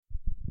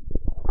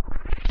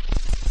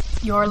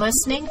You're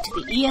listening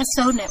to the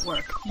ESO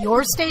Network,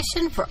 your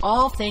station for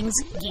all things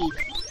geek.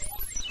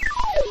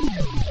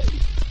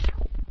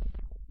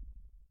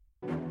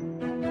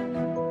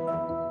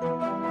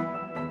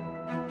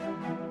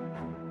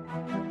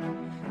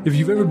 If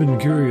you've ever been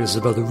curious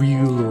about the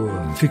real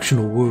or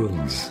fictional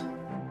worlds,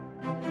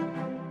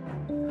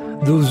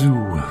 those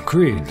who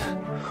create,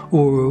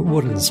 or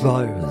what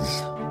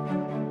inspires,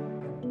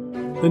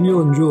 then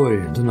you'll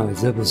enjoy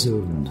tonight's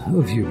episode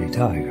of Here Be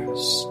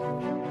Tigers,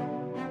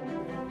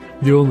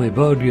 the only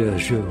podcast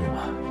show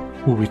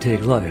where we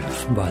take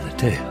life by the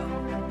tail.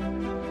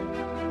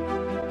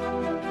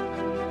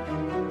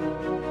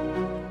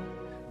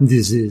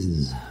 This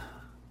is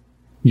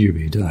Here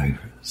Be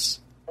Tigers.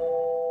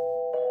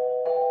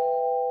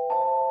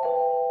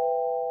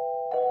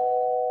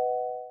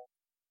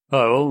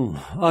 Hi,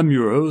 well, I'm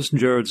your host,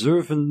 Jared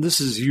Surf, and this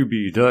is Here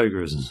Be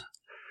Tigers,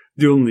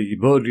 the only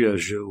podcast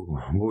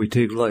show where we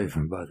take life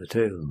by the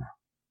tail.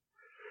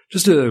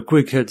 Just a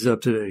quick heads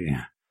up today.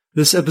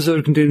 This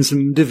episode contains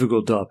some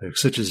difficult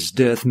topics, such as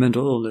death,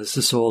 mental illness,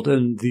 assault,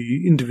 and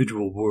the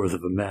individual worth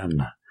of a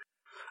man.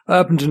 I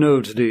happen to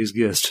know today's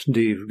guest,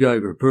 Dave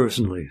Geiger,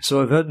 personally,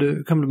 so I've had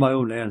to come to my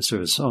own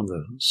answers on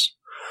those.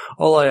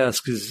 All I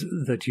ask is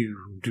that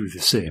you do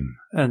the same,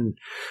 and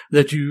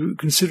that you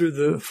consider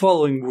the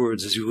following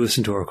words as you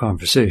listen to our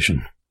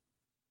conversation.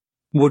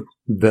 What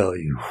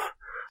value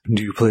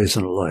do you place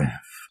on a life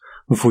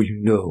before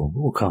you know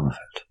what will come of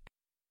it?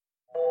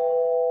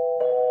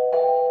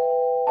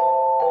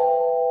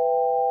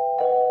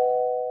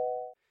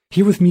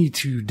 Here with me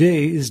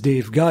today is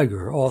Dave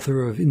Geiger,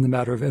 author of In the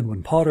Matter of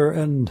Edwin Potter.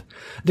 And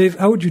Dave,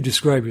 how would you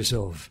describe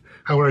yourself?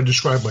 How would I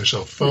describe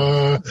myself?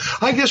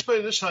 I guess by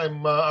this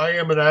time I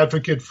am an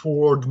advocate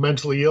for the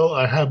mentally ill.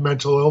 I have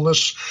mental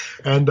illness,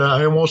 and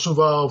I am also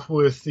involved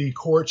with the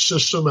court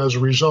system as a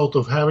result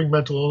of having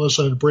mental illness.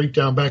 I had a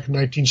breakdown back in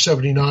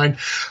 1979.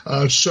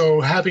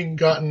 So having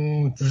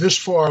gotten this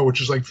far,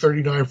 which is like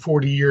 39,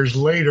 40 years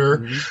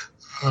later,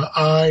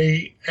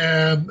 I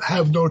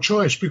have no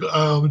choice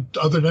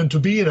other than to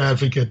be an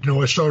advocate. You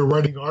know, I started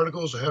writing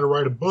articles. I had to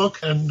write a book,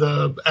 and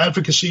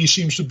advocacy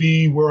seems to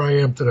be where I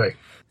am today.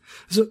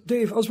 So,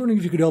 Dave, I was wondering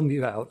if you could help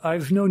me out.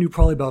 I've known you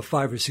probably about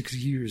 5 or 6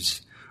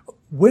 years.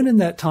 When in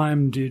that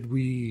time did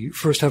we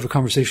first have a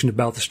conversation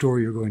about the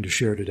story you're going to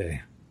share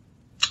today?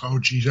 Oh,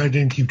 geez, I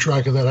didn't keep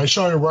track of that. I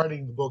started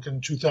writing the book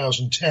in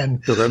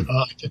 2010. Okay.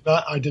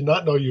 I did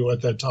not know you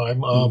at that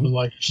time. And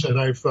like I said,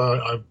 I've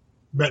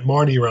met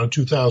Marnie around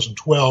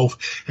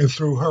 2012, and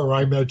through her,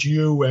 I met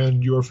you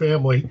and your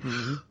family.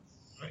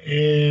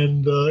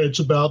 And it's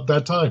about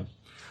that time.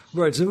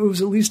 Right, so it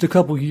was at least a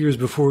couple years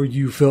before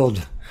you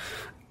felt,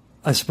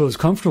 I suppose,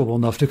 comfortable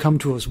enough to come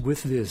to us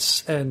with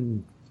this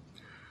and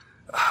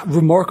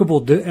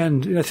remarkable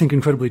and I think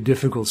incredibly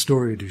difficult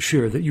story to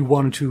share that you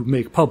wanted to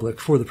make public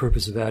for the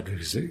purpose of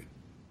advocacy.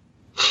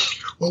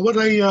 Well, what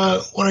I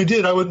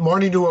did,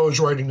 Marnie knew I was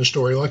writing the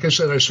story. Like I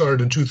said, I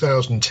started in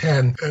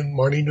 2010, and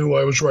Marnie knew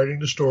I was writing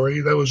the story.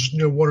 That was,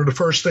 one of the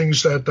first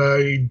things that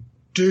I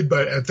did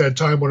at that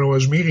time when I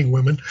was meeting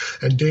women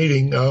and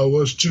dating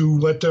was to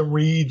let them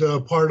read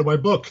part of my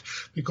book,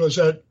 because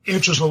that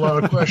answers a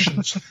lot of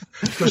questions.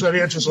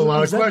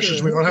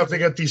 We don't have to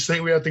get these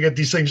things. We have to get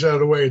these things out of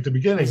the way at the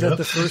beginning. Is that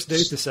the first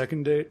date, the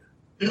second date?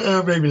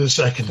 Yeah, maybe the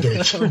second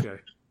date. Okay.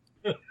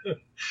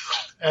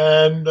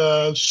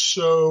 And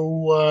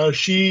so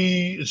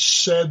she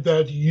said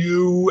that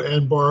you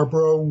and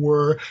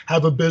Barbara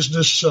have a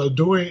business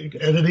doing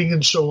editing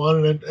and so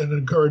on, and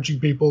encouraging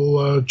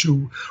people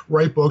to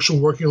write books,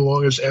 and working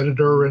along as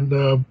editor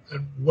and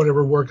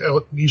whatever work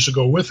out needs to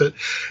go with it.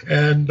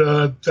 And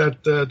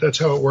that's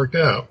how it worked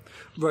out.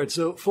 Right.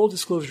 So full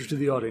disclosure to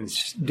the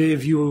audience,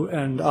 Dave, you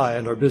and I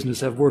and our business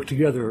have worked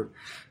together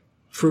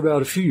for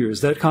about a few years.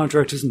 That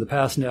contract is in the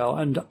past now,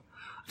 and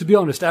to be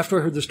honest, after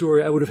I heard the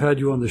story, I would have had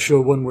you on the show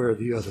one way or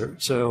the other.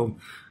 So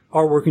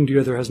our working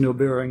together has no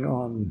bearing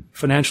on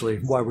financially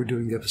why we're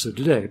doing the episode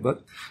today,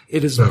 but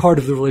it is part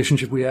of the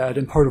relationship we had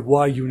and part of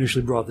why you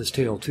initially brought this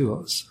tale to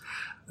us.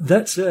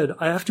 That said,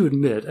 I have to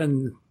admit,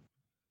 and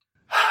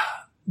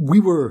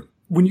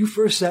when you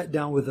first sat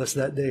down with us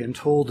that day and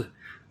told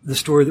the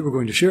story that we're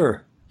going to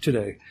share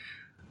today,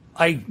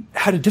 I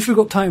had a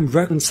difficult time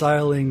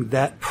reconciling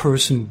that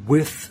person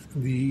with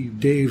the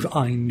Dave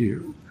I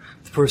knew.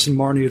 Person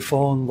Marnie had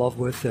fallen in love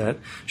with, that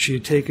she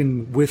had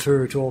taken with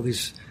her to all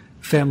these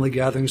family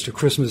gatherings, to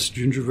Christmas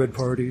gingerbread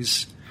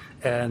parties,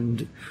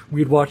 and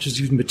we had watched as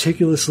you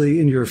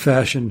meticulously, in your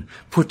fashion,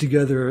 put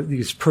together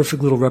these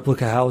perfect little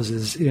replica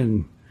houses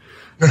in.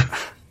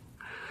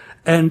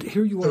 And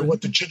here you are. What,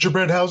 the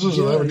gingerbread houses?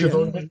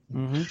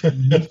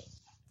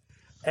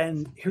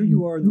 And here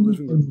you are in the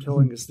living room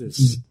telling us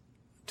this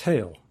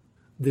tale,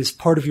 this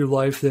part of your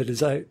life that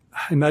is, I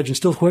imagine,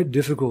 still quite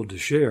difficult to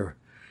share.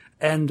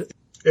 And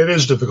it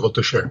is difficult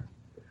to share.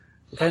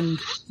 And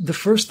the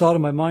first thought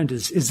in my mind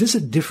is this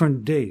a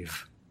different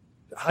Dave?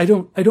 I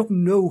don't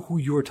know who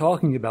you're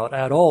talking about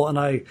at all, and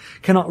I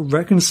cannot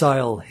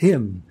reconcile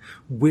him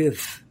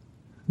with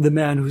the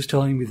man who's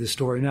telling me this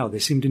story now. They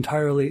seemed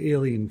entirely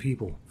alien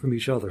people from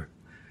each other.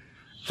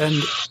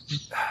 And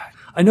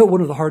I know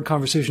one of the hard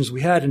conversations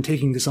we had in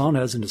taking this on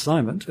as an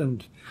assignment,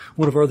 and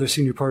one of our other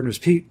senior partners,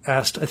 Pete,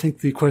 asked, I think,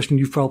 the question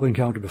you've probably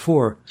encountered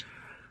before.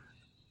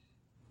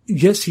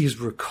 Yes, he's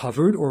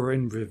recovered, or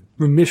in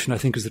remission, I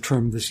think is the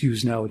term that's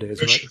used nowadays.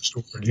 Right?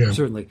 Yeah.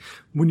 Certainly.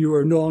 When you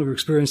are no longer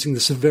experiencing the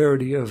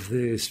severity of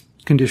this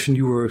condition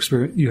you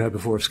had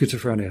before,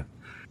 schizophrenia.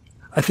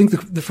 I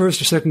think the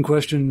first or second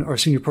question our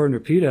senior partner,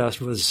 Pete,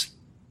 asked was,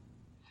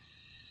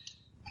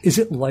 is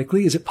it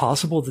likely, is it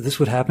possible that this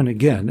would happen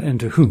again? And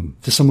to whom?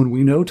 To someone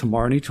we know, to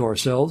Marnie, to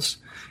ourselves?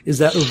 Is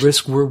that a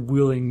risk we're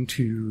willing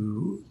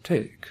to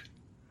take?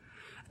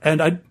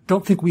 And I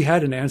don't think we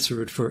had an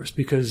answer at first,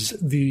 because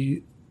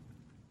the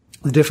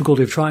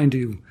difficulty of trying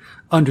to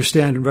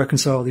understand and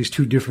reconcile these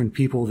two different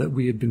people that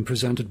we had been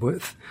presented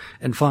with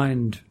and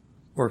find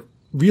or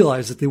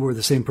realize that they were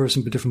the same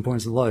person but different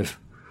points of life.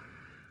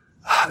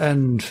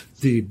 And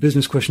the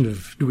business question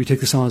of, do we take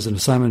this on as an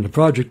assignment and a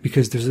project,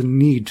 because there's a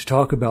need to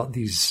talk about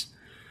these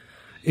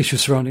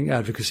issues surrounding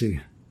advocacy.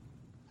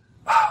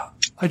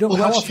 I don't know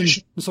how often.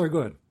 Sorry, go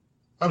ahead.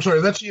 I'm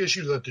sorry, that's the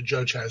issue that the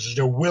judge has,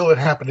 is, will it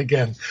happen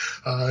again?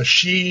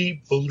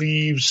 She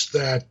believes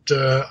that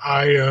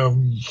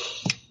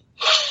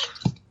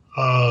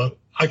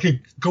I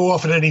could go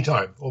off at any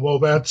time, although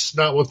that's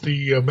not what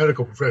the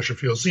medical profession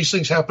feels. These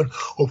things happen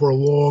over a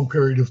long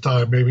period of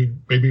time,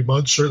 maybe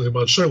months,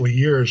 certainly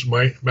years.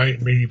 Might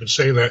even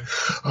say that.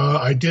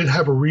 I did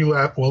have a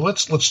relapse. Well,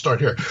 let's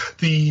start here.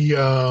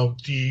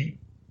 The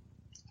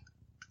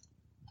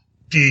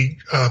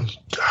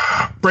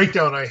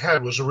breakdown I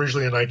had was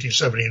originally in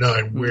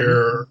 1979,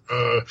 where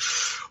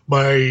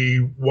my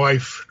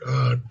wife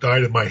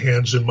died at my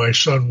hands, and my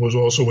son was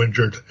also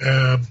injured.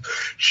 So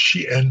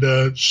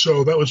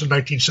that was in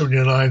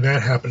 1979.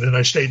 That happened, and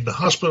I stayed in the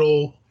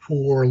hospital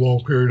for a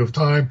long period of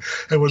time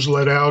and was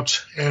let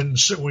out. And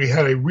so we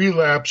had a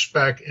relapse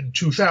back in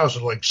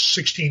 2000, like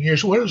 16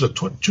 years. What is it?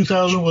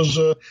 2000 was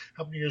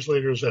how many years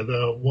later is that?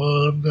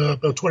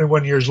 About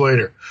 21 years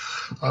later.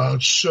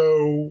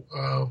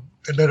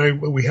 And then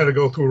we had to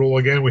go through it all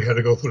again. We had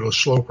to go through the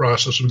slow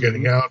process of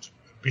getting out,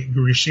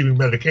 receiving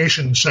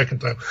medication the second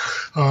time.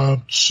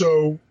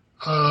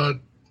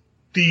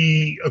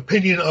 The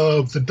opinion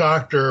of the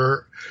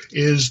doctor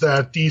is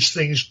that these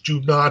things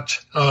do not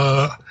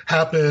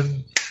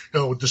happen,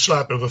 with the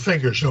slap of a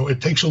finger. So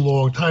it takes a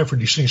long time for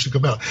these things to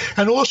come out.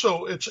 And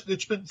also,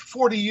 it's been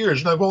 40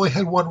 years, and I've only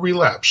had one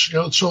relapse.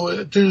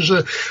 So there's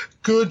a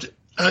good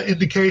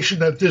indication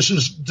that this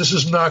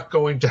is not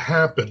going to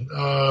happen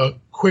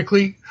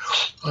quickly,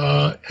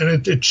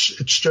 and it's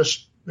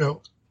just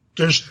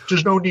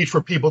there's no need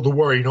for people to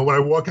worry. When I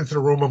walk into the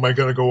room, am I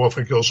going to go off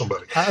and kill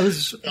somebody? I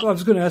was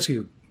going to ask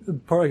you.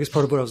 Part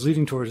of what I was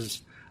leading towards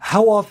is,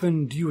 how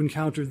often do you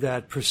encounter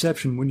that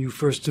perception when you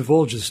first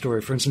divulge a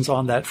story? For instance,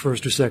 on that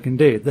first or second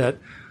date, that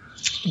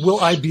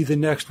will I be the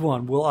next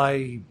one? Will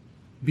I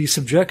be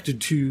subjected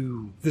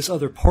to this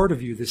other part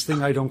of you, this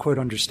thing I don't quite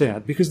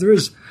understand? Because there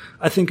is,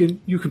 I think, and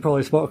you can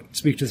probably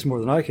speak to this more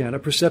than I can, a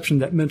perception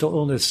that mental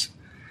illness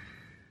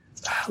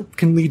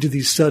can lead to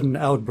these sudden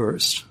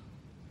outbursts.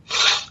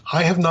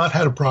 I have not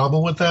had a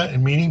problem with that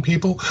in meeting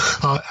people.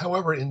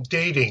 However, in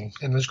dating,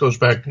 and this goes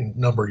back a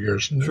number of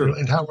years, sure.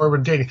 And however,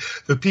 in dating,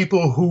 the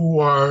people who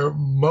are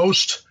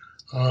most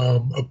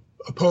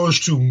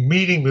opposed to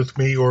meeting with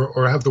me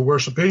or have the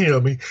worst opinion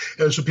of me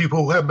as the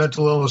people who have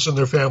mental illness in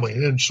their family.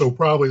 And so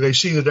probably they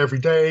see it every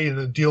day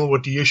and dealing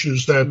with the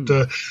issues that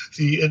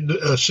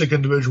the sick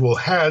individual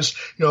has.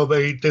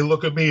 They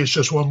look at me as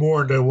just one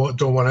more and they don't want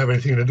to have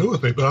anything to do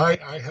with me.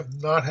 But I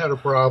have not had a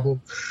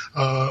problem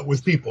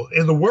with people.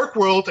 In the work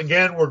world,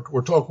 again,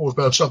 we're talking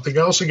about something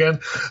else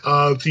again.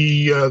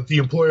 The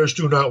employers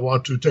do not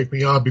want to take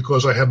me on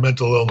because I have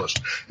mental illness.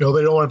 They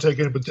don't want to take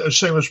it. But the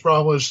same as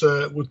problem is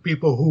with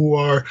people who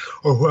are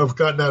or who have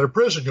gotten out of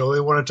prison, they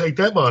want to take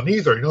them on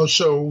either,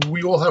 so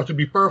we all have to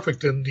be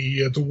perfect in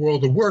the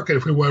world of work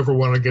if we ever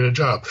want to get a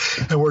job.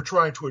 And we're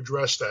trying to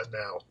address that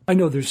now. I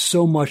know there's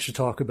so much to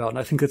talk about, and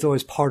I think that's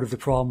always part of the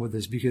problem with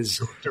this,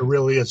 because there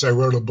really is. I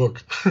wrote a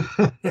book.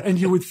 And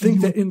you would think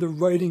that in the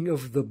writing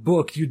of the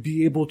book, you'd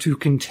be able to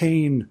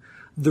contain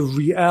the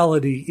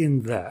reality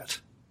in that.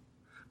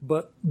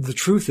 But the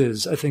truth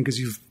is, I think, as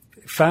you've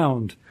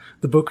found,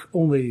 the book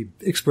only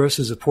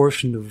expresses a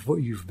portion of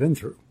what you've been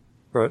through,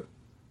 right?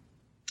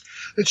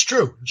 It's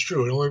true.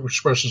 It only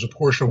expresses a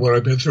portion of what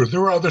I've been through. There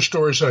are other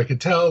stories that I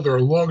could tell. There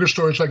are longer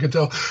stories I could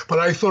tell. But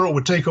I thought it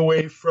would take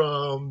away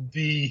from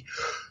the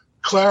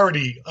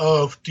clarity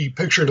of the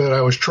picture that I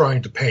was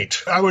trying to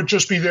paint. I would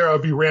just be there.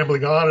 I'd be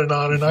rambling on.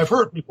 And I've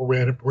heard people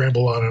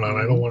ramble on and on.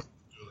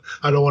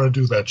 I don't want to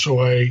do that.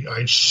 So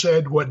I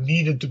said what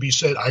needed to be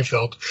said, I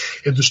felt,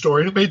 in the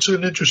story. It makes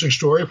an interesting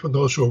story for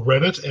those who have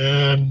read it.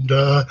 And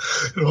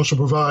it also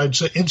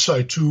provides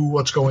insight to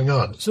what's going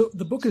on. So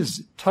the book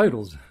is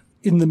titled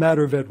In the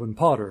Matter of Edwin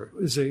Potter,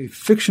 is a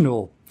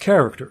fictional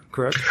character,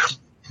 correct?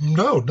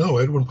 No,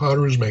 Edwin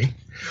Potter is me.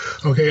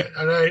 Okay,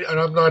 and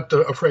I'm not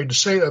afraid to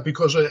say that,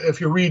 because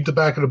if you read the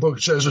back of the book,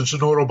 it says it's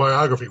an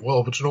autobiography.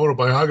 Well, if it's an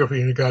autobiography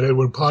and you got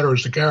Edwin Potter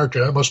as the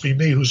character, that must be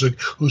me, who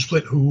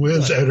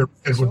is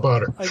Edwin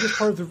Potter. I guess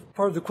part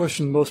of the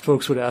question most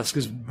folks would ask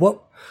is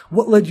what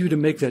led you to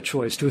make that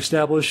choice to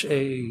establish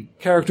a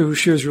character who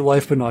shares your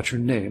life but not your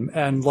name,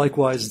 and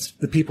likewise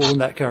the people in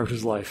that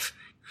character's life?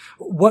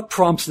 What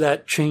prompts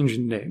that change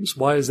in names?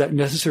 Why is that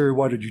necessary?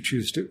 Why did you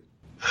choose to?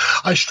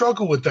 I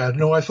struggle with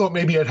that. I thought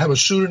maybe I'd have a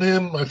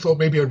pseudonym. I thought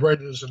maybe I'd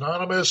write it as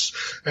anonymous,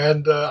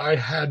 and I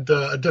had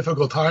a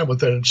difficult time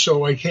with it. And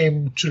so I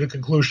came to the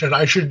conclusion that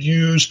I should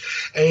use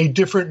a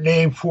different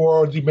name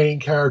for the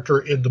main character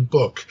in the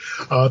book.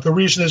 The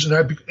reason is,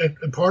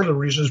 and part of the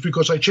reason is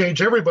because I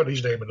changed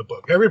everybody's name in the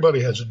book.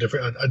 Everybody has a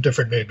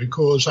different name,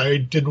 because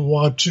I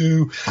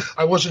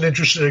wasn't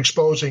interested in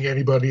exposing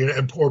anybody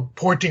and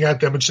pointing at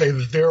them and saying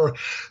that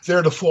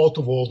they're the fault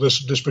of all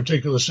this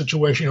particular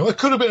situation. It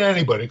could have been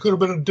anybody. It could have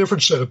been a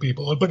different set of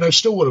people, but I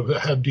still would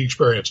have had the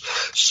experience.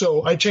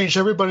 So I changed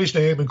everybody's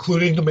name,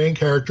 including the main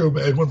character,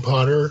 Edwin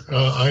Potter.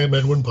 I am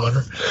Edwin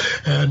Potter,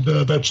 and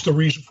that's the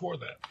reason for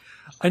that.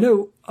 I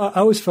know.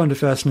 I always found it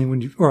fascinating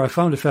when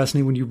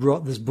you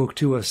brought this book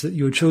to us, that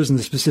you had chosen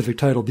the specific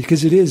title,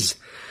 because it is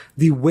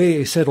the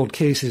way a settled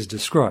case is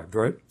described,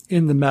 right?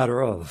 In the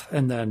matter of,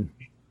 and then.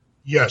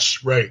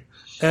 Yes, right.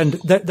 And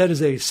that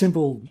is a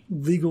simple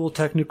legal,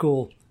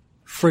 technical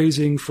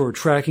phrasing for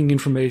tracking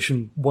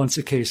information once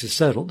a case is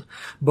settled.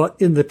 But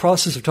in the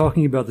process of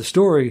talking about the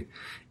story,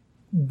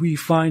 we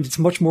find it's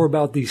much more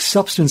about the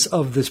substance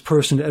of this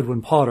person,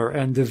 Edwin Potter,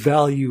 and the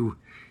value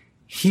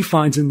he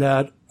finds in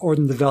that, or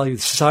than the value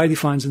society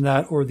finds in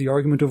that, or the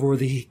argument over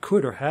whether he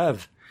could or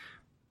have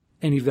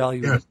any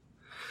value.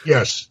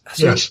 Yes.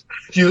 Yes.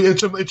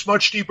 It's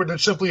much deeper than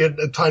simply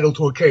a title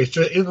to a case.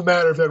 In the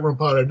matter of Edwin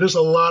Potter, there's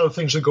a lot of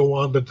things that go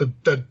on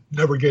that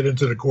never get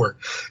into the court,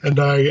 and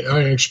I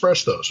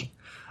express those.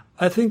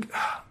 I think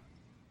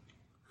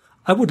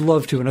I would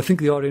love to, and I think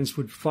the audience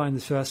would find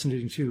this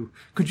fascinating too.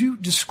 Could you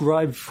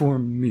describe for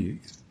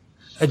me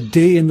a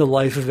day in the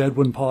life of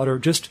Edwin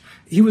Potter?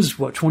 He was,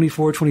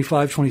 24,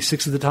 25,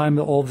 26 at the time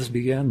that all this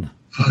began?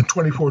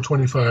 24,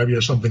 25, yeah,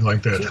 something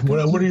like that.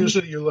 What is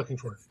it you're looking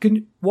for? Can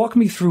you walk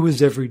me through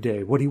his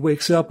everyday, what he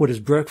wakes up, what his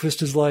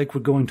breakfast is like,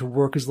 what going to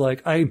work is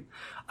like? I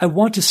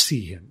want to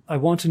see him. I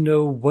want to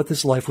know what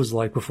this life was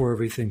like before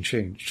everything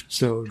changed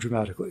so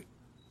dramatically.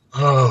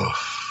 Oh,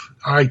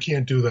 I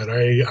can't do that.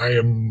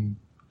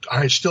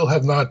 I still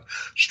have not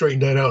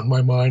straightened that out in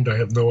my mind. I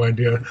have no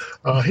idea.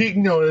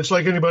 It's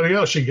like anybody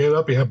else. You get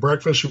up, you have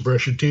breakfast, you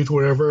brush your teeth,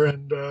 whatever,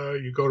 and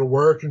you go to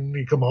work, and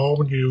you come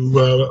home, and you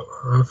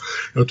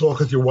talk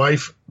with your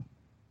wife.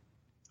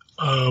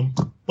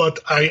 But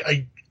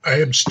I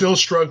am still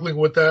struggling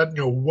with that.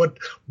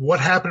 What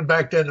happened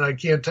back then, and I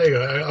can't tell you.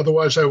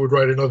 Otherwise, I would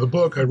write another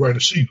book. I'd write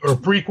a sequel or a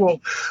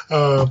prequel.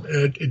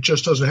 It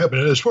just doesn't happen.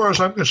 And as far as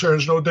I'm concerned,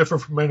 it's no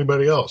different from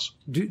anybody else.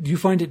 Do you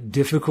find it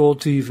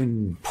difficult to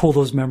even pull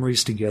those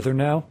memories together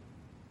now?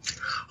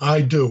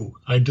 I do,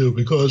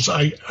 because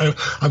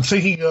I'm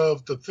thinking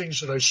of the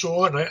things that I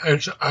saw,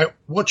 and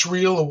what's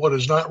real and what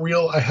is not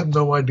real. I have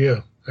no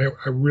idea.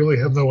 I really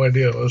have no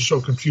idea. I was so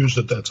confused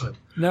at that time.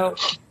 Now,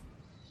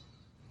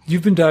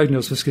 you've been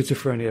diagnosed with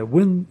schizophrenia.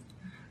 When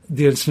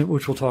the incident,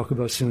 which we'll talk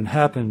about soon,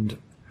 happened,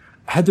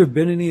 had there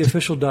been any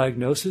official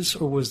diagnosis,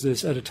 or was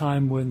this at a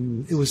time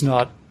when it was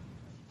not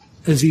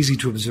as easy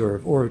to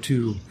observe or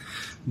to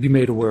be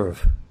made aware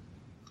of?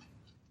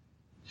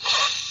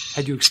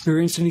 Had you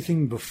experienced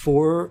anything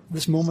before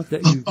this moment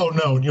that you... Oh,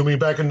 no. You mean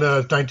back in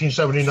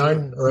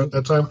 1979 or at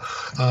that time?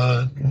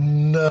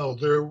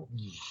 No,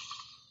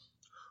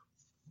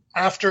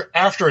 After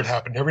it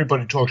happened,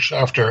 everybody talks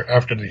after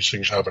these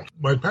things happen.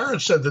 My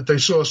parents said that they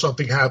saw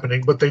something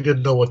happening, but they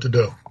didn't know what to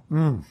do.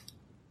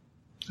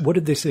 What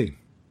did they see?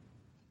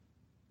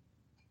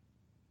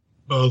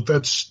 Well,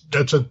 that's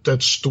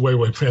the way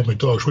my family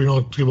talks. We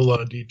don't give a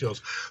lot of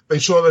details. They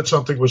saw that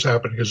something was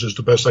happening, is just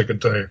the best I can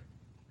tell you.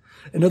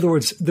 In other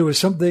words, there was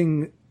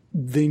something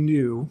they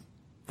knew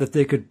that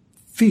they could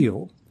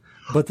feel,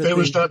 but that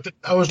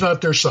I was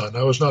not their son.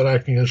 I was not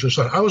acting as their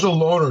son. I was a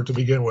loner to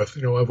begin with.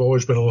 I've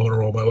always been a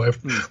loner all my life.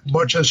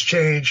 Much has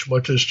changed.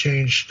 Much has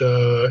changed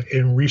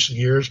in recent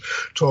years.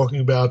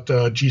 Talking about,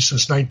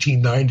 since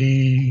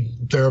 1990,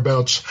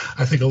 thereabouts,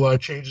 I think a lot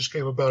of changes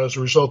came about as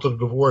a result of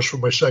the divorce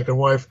from my second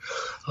wife.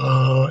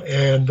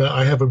 And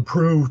I have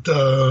improved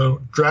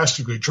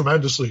drastically,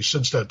 tremendously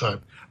since that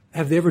time.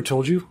 Have they ever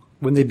told you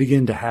when they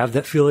began to have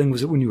that feeling?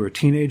 Was it when you were a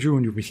teenager,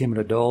 when you became an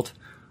adult?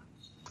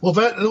 Well,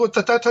 that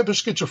type of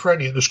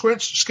schizophrenia, the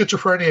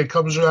schizophrenia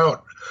comes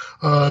out,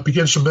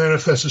 begins to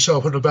manifest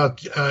itself at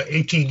about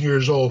 18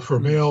 years old for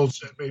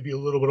males and maybe a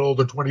little bit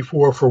older,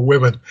 24 for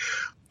women.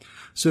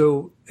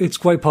 So it's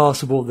quite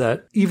possible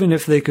that even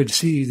if they could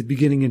see the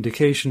beginning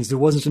indications, there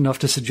wasn't enough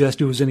to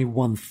suggest it was any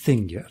one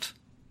thing yet.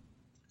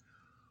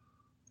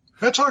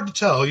 That's hard to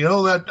tell.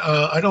 That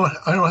I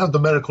don't have the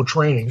medical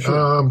training.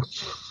 Sure.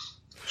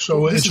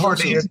 So it's hard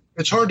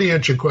to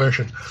answer your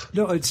question.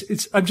 No,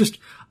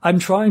 I'm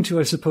trying to,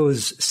 I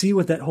suppose, see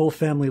what that whole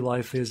family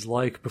life is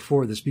like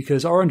before this,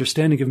 because our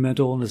understanding of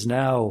mental illness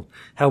now,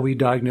 how we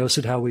diagnose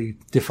it, how we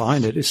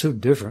define it, is so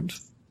different.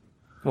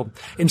 Well,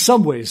 in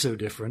some ways so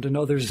different, in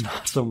others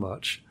not so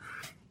much.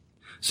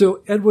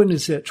 So Edwin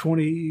is at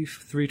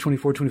 23,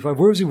 24, 25.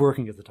 Where was he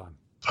working at the time?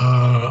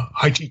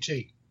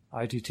 ITT.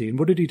 ITT. And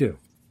what did he do?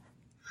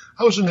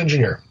 I was an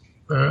engineer,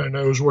 and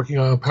I was working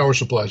on power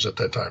supplies at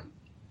that time.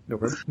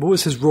 Okay. What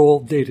was his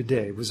role day to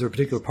day? Was there a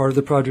particular part of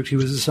the project he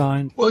was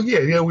assigned? Well,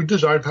 yeah, we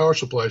designed power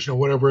supplies.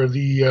 Whatever it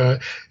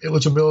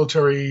was a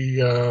military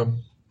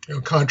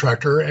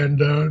contractor, and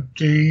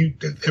they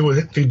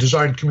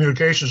designed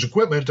communications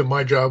equipment, and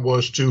my job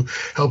was to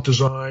help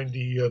design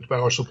the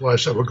power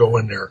supplies that would go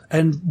in there.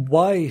 And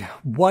why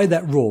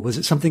that role? Was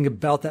it something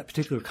about that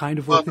particular kind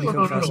of work that you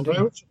found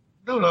fascinating?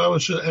 No, I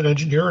was an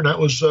engineer, and that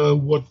was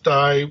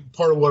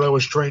part of what I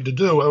was trained to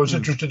do. I was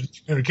interested in the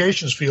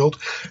communications field,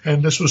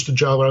 and this was the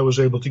job I was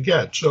able to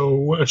get. So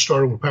when it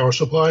started with power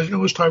supplies,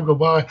 as time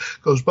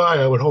goes by,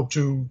 I would hope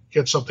to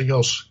get something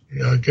else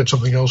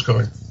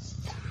going.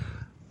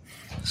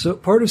 So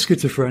part of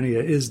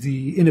schizophrenia is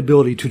the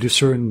inability to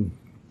discern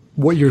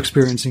what you're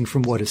experiencing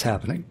from what is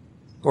happening,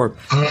 or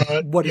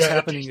what is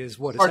happening is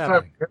what is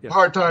happening. You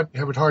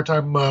have a hard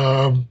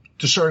time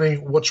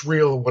discerning what's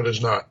real and what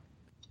is not.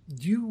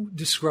 You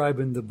describe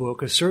in the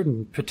book a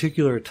certain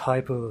particular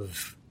type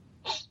of,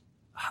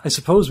 I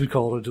suppose we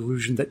call it a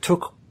delusion, that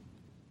took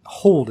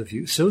hold of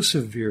you so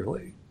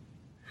severely,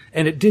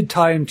 and it did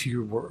tie into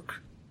your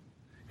work.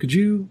 Could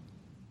you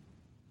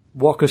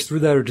walk us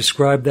through that or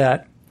describe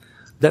that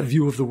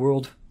view of the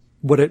world,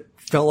 what it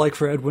felt like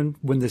for Edwin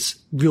when this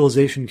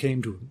realization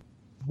came to him?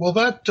 Well,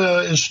 that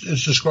is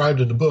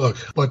described in the book,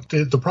 but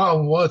the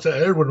problem that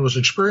Edwin was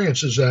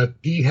experiencing is that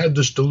he had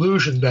this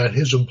delusion that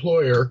his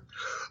employer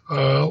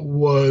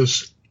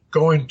was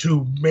going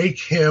to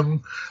make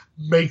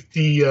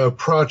the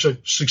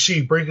project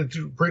succeed, bring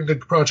the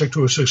project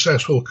to a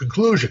successful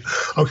conclusion.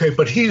 Okay,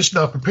 but he's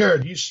not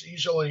prepared.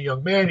 He's only a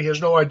young man. He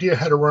has no idea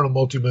how to run a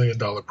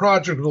multi-million-dollar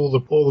project with all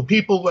the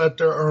people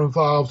that are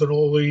involved and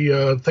all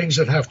the things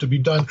that have to be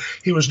done.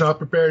 He was not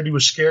prepared. He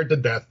was scared to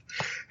death,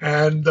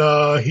 and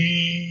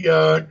he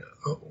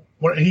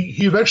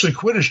eventually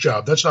quit his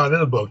job. That's not in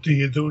the book.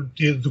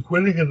 The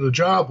quitting of the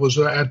job was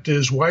at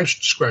his wife's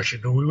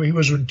discretion. He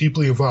was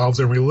deeply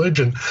involved in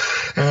religion,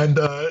 and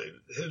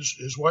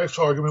his wife's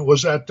argument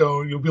was that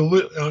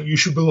you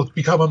should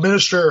become a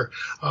minister,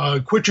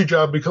 quit your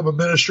job, become a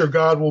minister.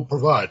 God will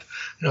provide.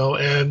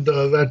 And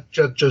that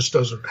just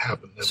doesn't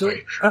happen. So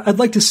I'd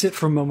like to sit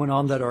for a moment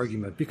on that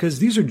argument, because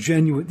these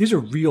are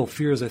real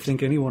fears I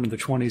think anyone in their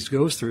 20s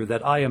goes through,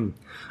 that I am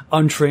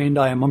untrained,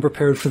 I am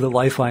unprepared for the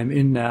life I'm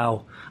in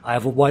now. I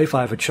have a wife,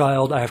 I have a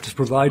child, I have to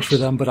provide for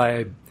them, but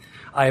I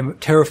am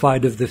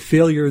terrified of the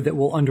failure that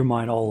will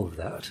undermine all of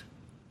that.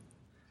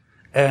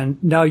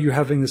 And now you're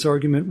having this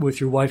argument with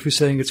your wife who's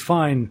saying it's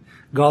fine,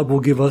 God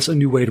will give us a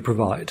new way to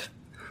provide.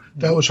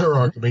 That was her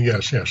argument,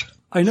 yes.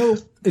 I know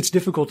it's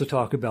difficult to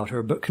talk about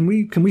her, but can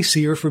we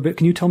see her for a bit?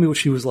 Can you tell me what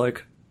she was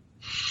like?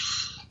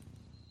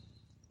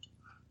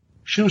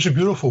 She was a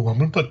beautiful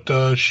woman,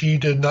 but she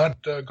did not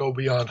go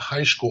beyond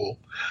high school,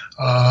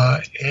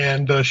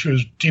 and she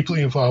was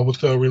deeply involved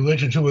with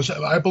religion.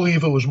 I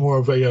believe it was more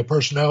of a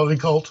personality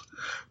cult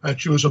that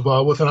she was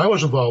involved with, and I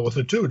was involved with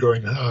it too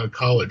during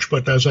college.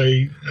 But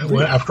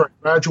after I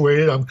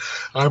graduated,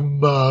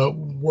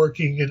 I'm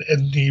working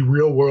in the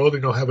real world,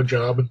 have a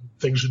job and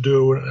things to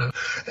do,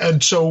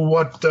 and so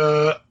what.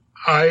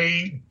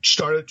 I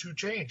started to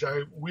change.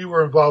 We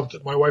were involved,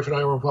 my wife and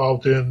I were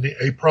involved in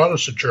a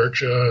Protestant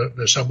church, the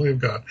Assembly of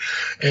God.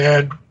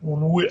 And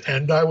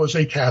I was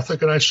a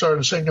Catholic, and I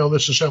started saying, no,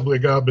 this Assembly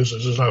of God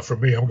business is not for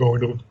me. I'm going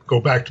to go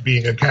back to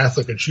being a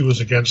Catholic, and she was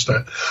against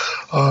that.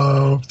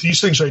 These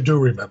things I do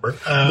remember.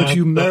 But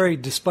you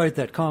married despite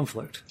that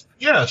conflict.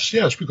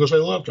 Yes, because I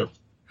loved her.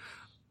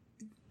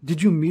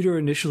 Did you meet her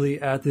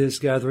initially at this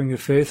gathering of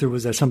faith, or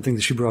was that something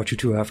that she brought you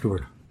to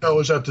afterward? No, it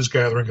was at this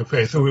gathering of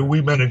faith.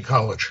 We met in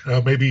college,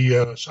 maybe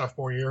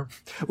sophomore year.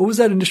 What was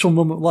that initial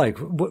moment like?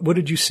 What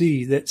did you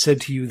see that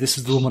said to you, this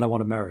is the woman I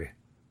want to marry?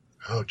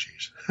 Oh,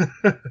 geez.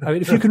 I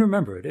mean, if you can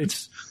remember it,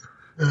 it's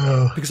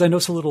because I know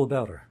so little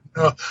about her.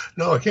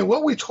 No, I can't.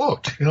 Well, we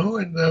talked,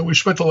 and we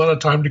spent a lot of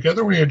time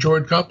together. We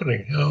enjoyed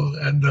company,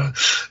 and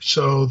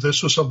so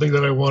this was something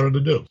that I wanted to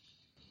do.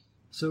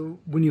 So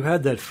when you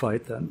had that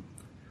fight then,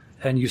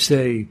 and you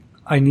say,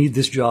 I need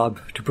this job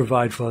to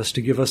provide for us,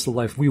 to give us the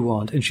life we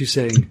want. And she's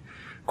saying,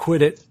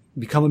 quit it,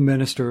 become a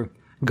minister.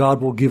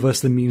 God will give us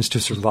the means to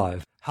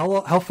survive.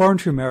 How far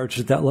into your marriage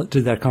did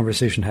that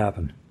conversation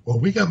happen? Well,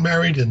 we got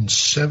married in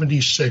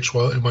 76,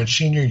 in my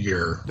senior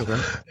year.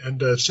 Okay.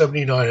 And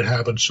 79 it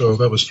happened, so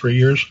that was 3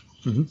 years.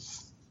 Mm-hmm.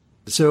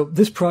 So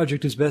this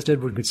project, as best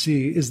Edward could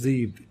see, is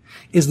the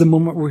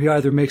moment where he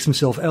either makes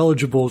himself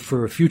eligible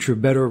for future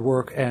better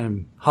work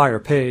and higher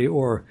pay,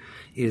 or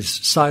is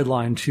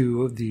sidelined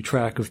to the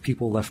track of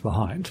people left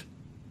behind.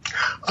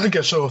 I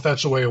guess so, if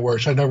that's the way it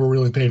works. I never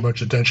really paid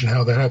much attention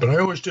how that happened. I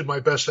always did my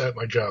best at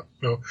my job.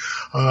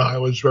 I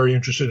was very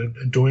interested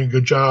in doing a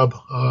good job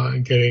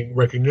and getting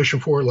recognition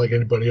for it like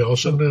anybody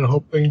else, and then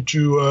hoping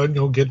to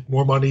get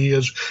more money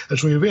as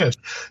we advance.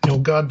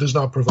 God does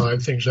not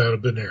provide things out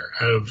of thin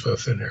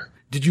air.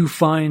 Did you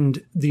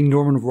find the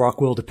Norman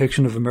Rockwell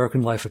depiction of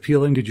American life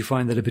appealing? Did you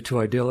find that a bit too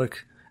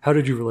idyllic? How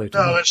did you relate to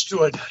it? No,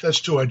 that's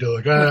too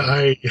idyllic.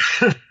 I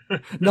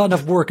not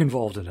enough work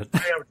involved in it.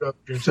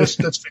 That's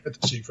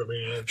fantasy for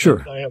me.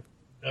 Sure. I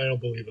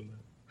don't believe in that.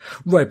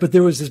 Right, but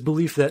there was this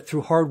belief that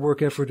through hard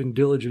work, effort, and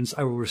diligence,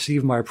 I will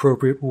receive my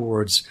appropriate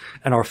rewards,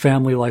 and our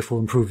family life will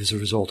improve as a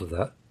result of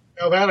that.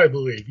 Now that I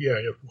believe, yeah.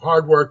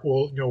 Hard work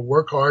will,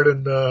 work hard,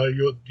 and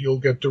you'll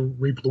get to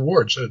reap the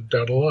rewards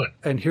down the line.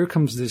 And here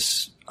comes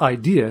this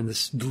idea and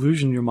this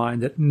delusion in your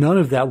mind that none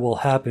of that will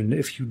happen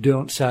if you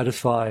don't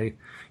satisfy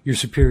your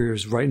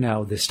superiors right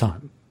now this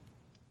time.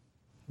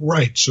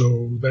 Right.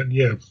 So then,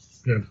 yeah.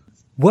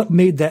 What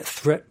made that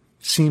threat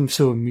seem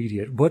so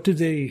immediate? What did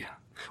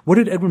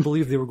Edwin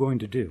believe they were going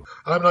to do?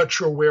 I'm not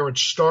sure where it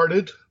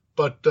started,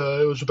 but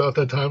it was about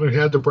that time he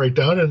had to break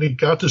down, and he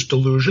got this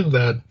delusion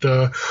that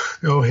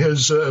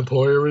his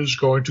employer is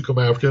going to come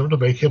after him to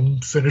make him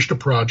finish the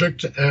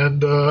project,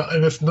 and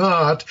if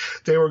not,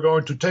 they were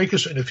going to take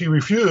us. And if he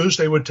refused,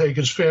 they would take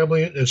his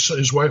family,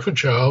 his wife and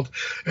child,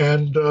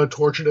 and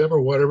torture them or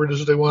whatever it is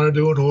that they want to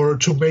do in order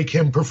to make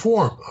him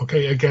perform,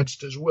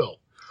 against his will.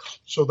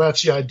 So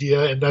that's the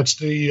idea, and that's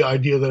the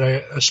idea that I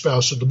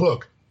espouse in the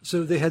book.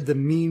 So they had the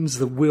means,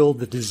 the will,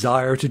 the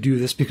desire to do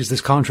this because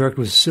this contract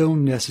was so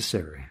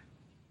necessary.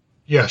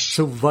 Yes.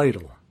 So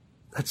vital.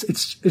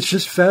 It's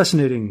just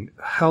fascinating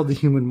how the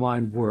human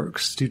mind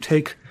works, to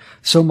take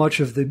so much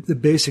of the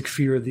basic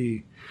fear,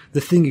 the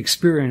thing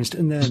experienced,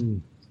 and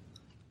then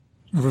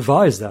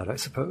revise that, I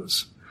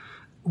suppose.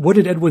 What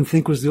did Edwin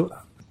think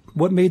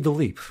what made the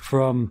leap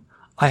from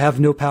I have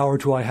no power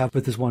to I have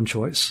but this one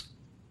choice?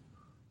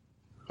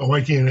 Oh,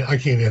 I can't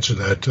answer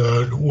that.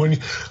 When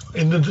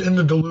in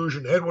the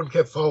delusion, Edwin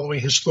kept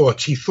following his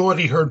thoughts. He thought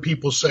he heard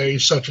people say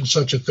such and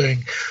such a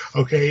thing,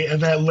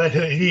 and that led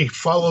him. He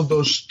followed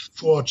those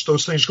thoughts,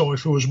 those things going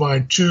through his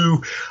mind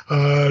to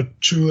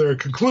their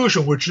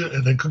conclusion.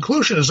 And the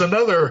conclusion is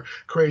another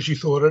crazy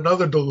thought,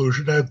 another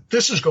delusion that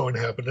this is going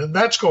to happen and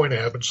that's going to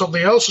happen,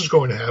 something else is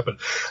going to happen,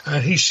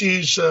 and he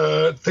sees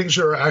things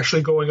that are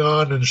actually going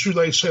on. And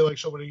say like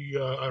somebody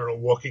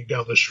walking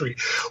down the street.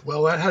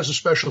 Well, that has a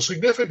special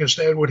significance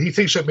to Edwin. He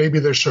thinks that maybe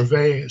they're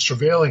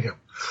surveilling him.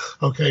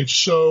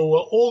 So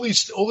all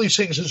these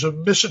things is a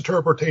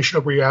misinterpretation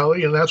of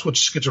reality, and that's what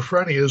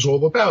schizophrenia is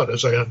all about,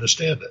 as I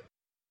understand it.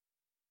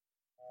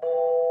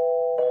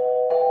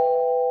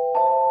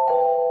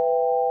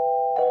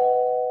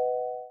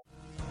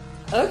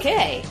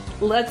 Okay,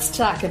 let's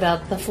talk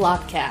about the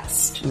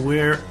Flopcast.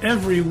 Where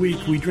every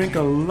week we drink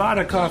a lot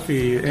of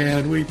coffee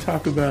and we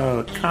talk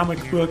about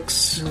comic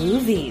books,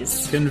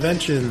 Movies,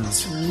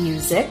 conventions,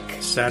 music,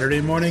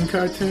 Saturday morning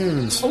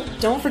cartoons. Oh,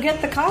 don't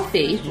forget the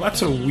coffee.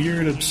 Lots of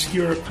weird,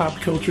 obscure pop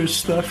culture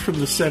stuff from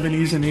the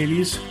 70s and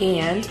 80s.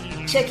 And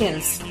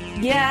chickens.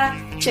 Yeah,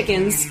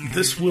 chickens.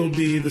 This will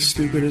be the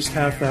stupidest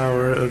half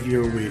hour of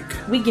your week.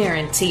 We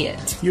guarantee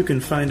it. You can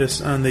find us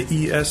on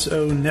the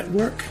ESO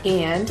network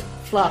and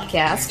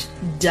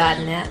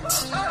flopcast.net.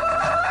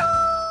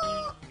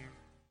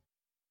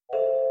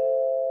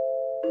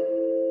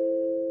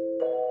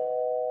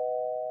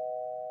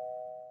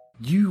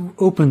 You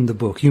opened the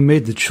book. You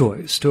made the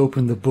choice to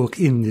open the book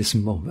in this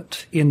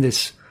moment, in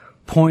this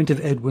point of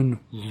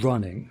Edwin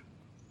running.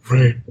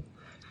 Right.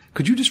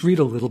 Could you just read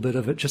a little bit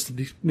of it,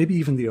 maybe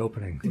even the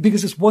opening?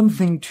 Because it's one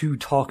thing to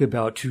talk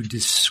about, to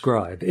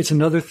describe. It's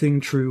another thing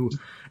to,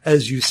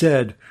 as you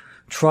said,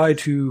 try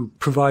to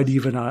provide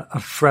even a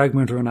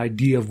fragment or an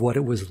idea of what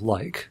it was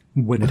like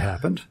when it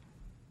happened.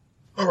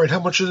 All right, how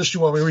much of this do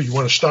you want me to read? You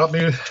want to stop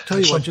me? Tell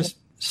you what, just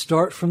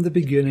start from the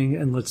beginning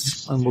and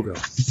we'll go.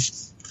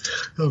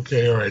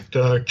 Okay, all right.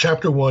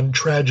 Chapter 1,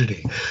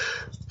 Tragedy.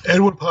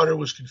 Edwin Potter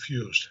was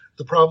confused.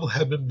 The problem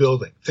had been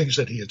building. Things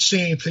that he had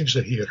seen, things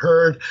that he had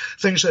heard,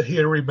 things that he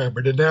had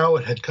remembered, and now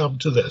it had come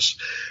to this.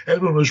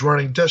 Edwin was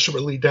running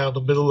desperately down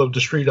the middle of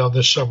the street on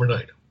this summer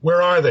night.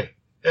 Where are they?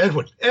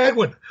 Edwin!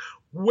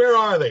 Where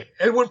are they?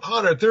 Edwin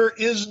Potter, there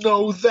is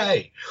no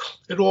they.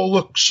 It all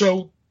looked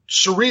so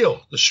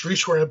surreal. The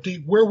streets were empty.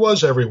 Where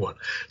was everyone?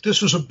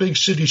 This was a big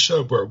city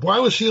suburb. Why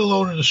was he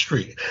alone in the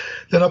street?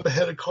 Then up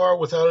ahead, a car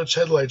without its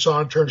headlights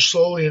on turned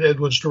slowly in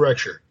Edwin's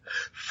direction.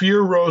 Fear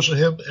rose in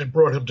him and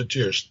brought him to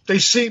tears. They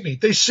see me.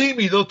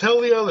 They'll tell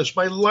the others.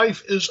 My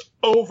life is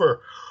over.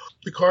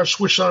 The car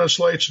switched on its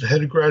lights and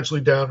headed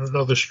gradually down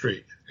another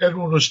street.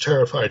 Edwin was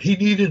terrified. He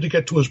needed to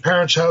get to his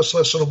parents' house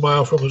less than a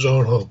mile from his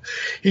own home.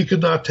 He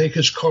could not take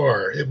his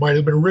car. It might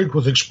have been rigged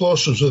with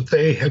explosives that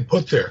they had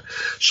put there.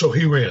 So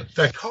he ran.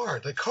 That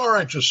car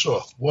I just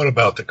saw. What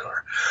about the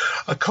car?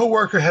 A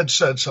coworker had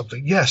said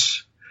something.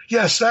 Yes,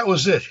 that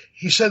was it.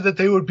 He said that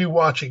they would be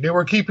watching. They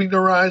were keeping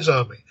their eyes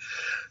on me.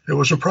 There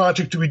was a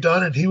project to be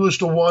done, and he was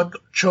the one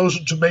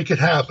chosen to make it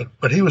happen.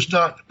 But he was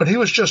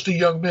just a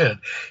young man.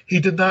 He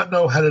did not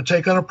know how to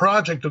take on a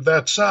project of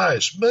that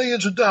size,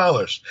 millions of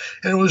dollars,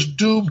 and it was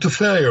doomed to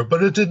failure,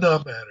 but it did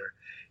not matter.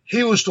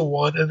 He was the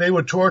one, and they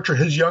would torture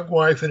his young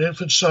wife and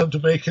infant son to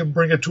make him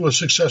bring it to a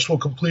successful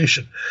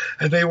completion.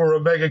 And they were a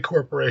mega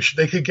corporation.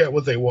 They could get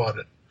what they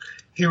wanted.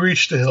 He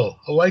reached the hill.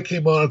 A light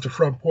came on at the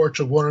front porch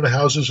of one of the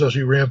houses as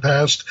he ran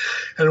past,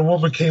 and a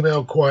woman came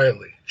out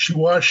quietly. She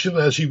watched him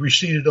as he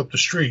receded up the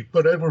street,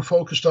 but Edwin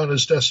focused on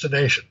his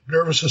destination,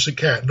 nervous as a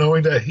cat,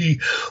 knowing that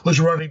he was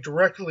running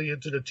directly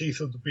into the teeth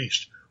of the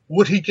beast.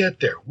 Would he get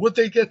there? Would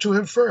they get to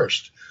him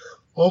first?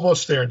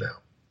 Almost there now.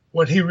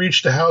 When he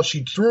reached the house,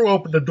 he threw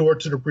open the door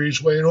to the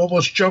breezeway and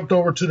almost jumped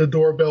over to the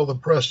doorbell and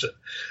pressed it.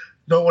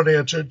 No one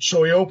answered,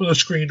 so he opened the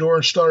screen door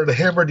and started to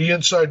hammer the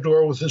inside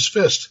door with his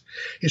fist.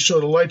 He saw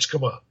the lights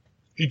come on.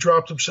 He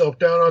dropped himself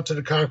down onto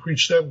the concrete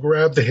step and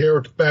grabbed the hair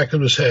at the back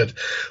of his head,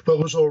 but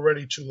it was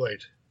already too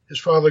late. His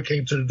father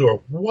came to the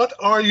door. "What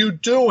are you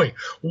doing?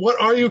 What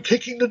are you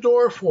kicking the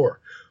door for?"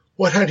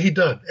 What had he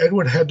done?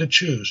 Edwin had to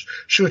choose.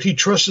 Should he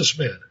trust this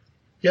man?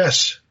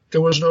 Yes,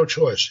 there was no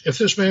choice. If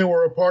this man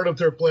were a part of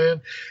their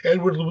plan,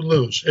 Edwin would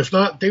lose. If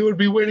not, they would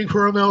be waiting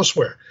for him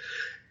elsewhere.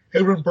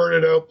 Edwin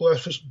blurted out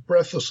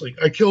breathlessly,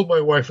 "I killed my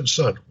wife and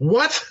son."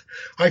 "What?"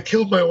 "I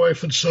killed my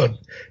wife and son."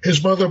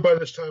 His mother by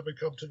this time had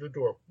come to the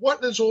door.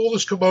 "What is all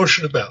this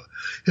commotion about?"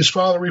 His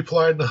father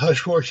replied in a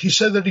hushed voice, "He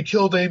said that he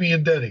killed Amy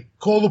and Denny."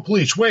 "Call the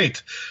police."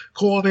 "Wait.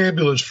 Call an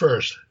ambulance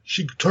first."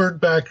 She turned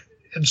back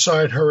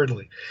inside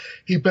hurriedly.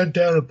 He bent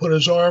down and put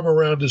his arm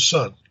around his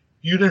son.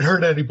 "You didn't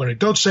hurt anybody.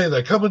 Don't say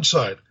that. Come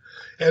inside."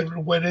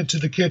 Edwin went into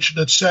the kitchen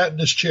and sat in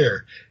his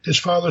chair. His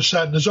father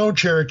sat in his own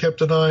chair and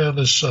kept an eye on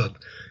his son.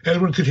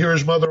 Edwin could hear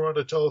his mother on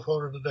the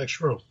telephone in the next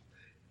room.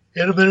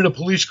 In a minute, a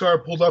police car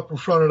pulled up in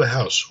front of the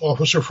house.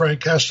 Officer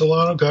Frank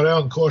Castellano got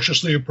out and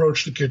cautiously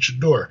approached the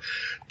kitchen door.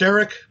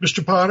 "Derek,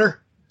 Mr.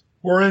 Potter?"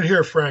 "We're in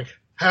here, Frank."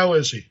 "How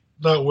is he?"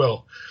 "Not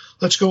well."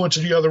 "Let's go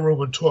into the other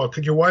room and talk.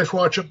 Can your wife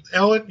watch him?"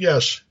 "Ellen?"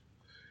 "Yes."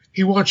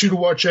 "He wants you to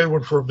watch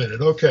Edwin for a minute."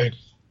 "Okay."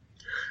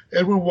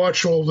 Edwin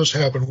watched all this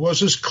happen. Was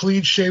this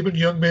clean-shaven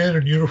young man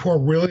in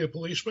uniform really a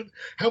policeman?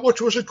 How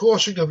much was it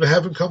costing them to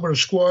have him come in a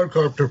squad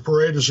car to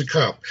parade as a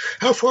cop?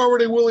 How far were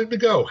they willing to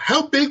go?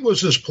 How big was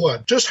this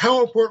plot? Just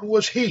how important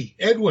was he,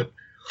 Edwin?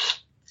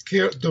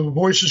 The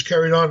voices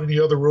carried on in the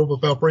other room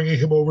about bringing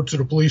him over to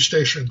the police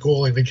station and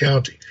calling the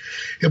county.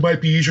 "It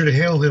might be easier to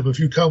handle him if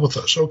you come with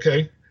us."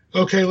 "Okay.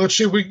 Okay, let's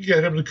see if we can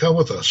get him to come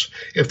with us.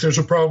 If there's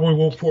a problem, we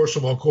won't force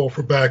him. I'll call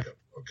for backup."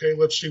 "Okay,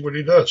 let's see what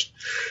he does."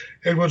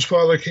 Edwin's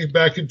father came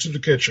back into the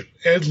kitchen.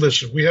 "Ed,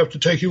 listen, we have to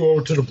take you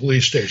over to the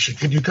police station.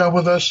 Can you come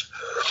with us?"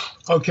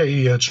 "Okay,"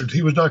 he answered.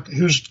 He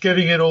was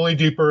getting in only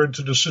deeper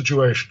into the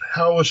situation.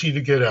 How was he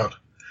to get out?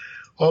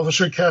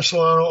 Officer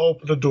Castellano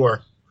opened the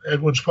door.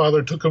 Edwin's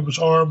father took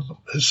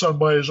his son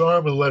by his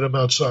arm and led him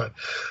outside.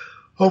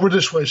 "Over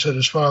this way," said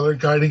his father,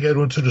 guiding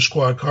Edwin to the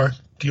squad car.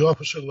 The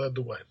officer led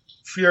the way.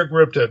 Fear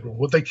gripped Edwin.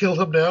 Would they kill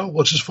him now?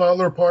 Was his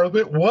father a part of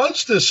it?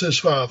 Was this his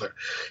father?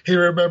 He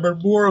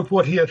remembered more of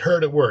what he had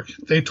heard at work.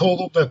 They told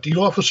him that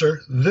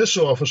this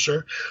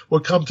officer,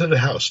 would come to the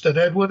house. Then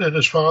Edwin and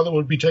his father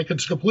would be taken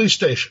to the police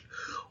station.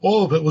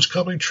 All of it was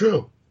coming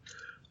true.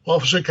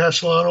 Officer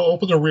Castellano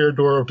opened the rear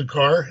door of the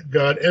car.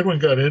 Edwin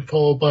got in,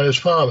 followed by his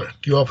father.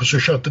 The officer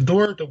shut the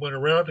door, then went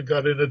around and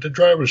got in at the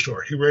driver's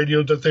door. He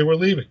radioed that they were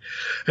leaving,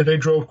 and they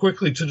drove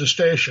quickly to the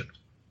station.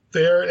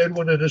 There,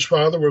 Edwin and his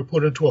father were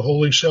put into a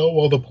holding cell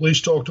while the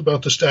police talked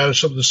about the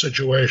status of the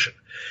situation.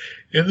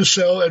 In the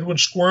cell, Edwin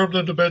squirmed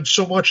on the bed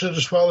so much that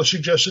his father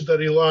suggested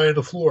that he lie on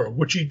the floor,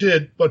 which he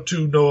did, but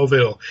to no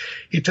avail.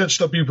 He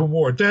tensed up even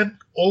more. Then,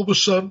 all of a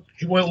sudden,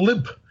 he went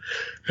limp.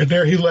 And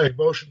there he lay,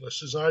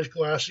 motionless, his eyes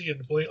glassy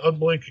and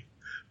unblinking.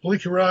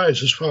 "Blink your eyes,"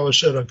 his father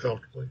said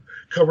uncomfortably,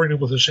 covering him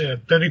with his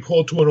hand. Then he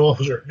called to an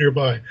officer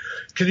nearby.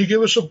 "Can you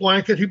give us a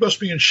blanket? He must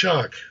be in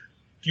shock."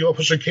 The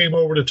officer came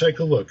over to take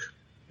a look.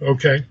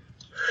 "Okay."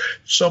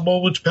 Some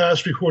moments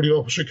passed before the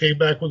officer came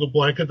back with a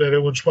blanket that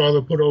Edwin's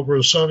father put over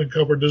his son and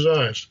covered his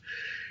eyes.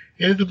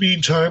 In the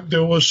meantime,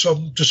 there was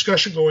some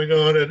discussion going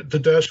on at the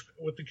desk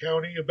with the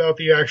county about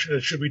the action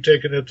that should be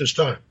taken at this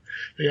time.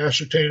 They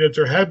ascertained that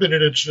there had been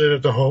an incident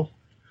at the home.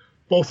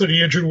 Both of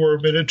the injured were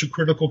admitted to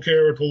critical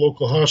care at the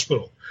local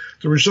hospital.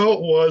 The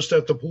result was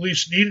that the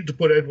police needed to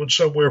put Edwin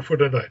somewhere for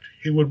the night.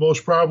 He would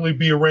most probably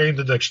be arraigned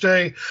the next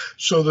day,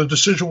 so the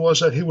decision was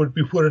that he would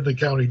be put in the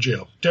county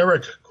jail.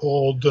 "Derek,"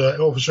 called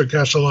Officer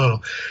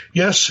Castellano.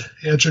 "Yes,"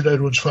 answered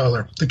Edwin's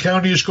father. "The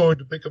county is going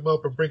to pick him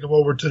up and bring him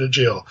over to the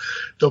jail.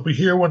 They'll be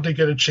here when they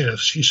get a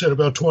chance." He said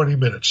about 20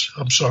 minutes.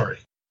 "I'm sorry."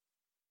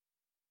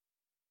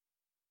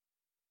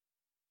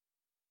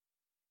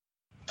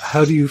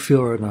 How do you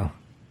feel right now?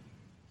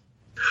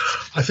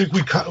 I think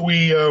we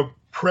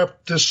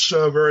prepped this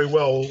very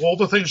well. All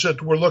the things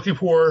that we're looking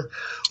for,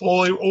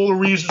 all the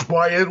reasons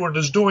why Edwin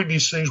is doing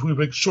these things,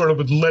 we've sort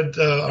of led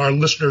our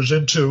listeners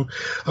into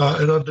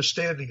an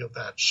understanding of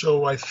that.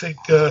 So I think,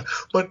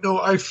 but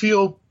no, I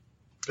feel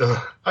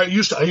I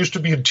used to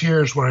be in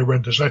tears when I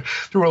read this. There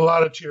were a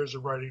lot of tears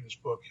in writing this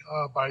book.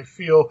 I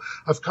feel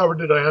I've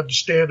covered it. I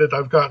understand it.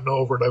 I've gotten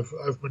over it.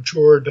 I've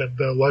matured, and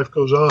life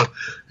goes on.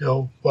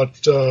 But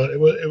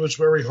it was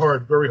very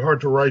hard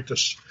to write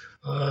this.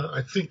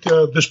 I think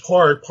this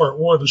part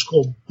one, is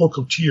called Book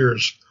of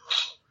Tears,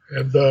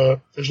 and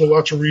there's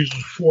lots of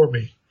reasons for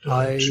me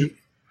to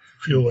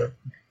feel that.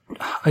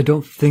 I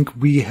don't think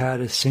we had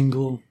a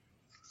single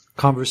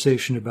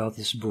conversation about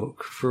this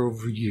book for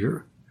over a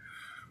year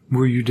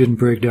where you didn't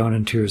break down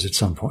in tears at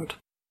some point.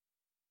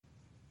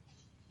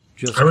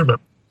 I remember.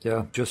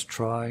 Yeah, just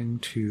trying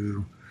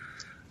to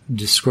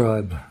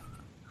describe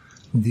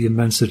the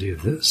immensity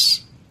of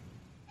this.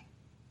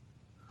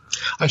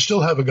 I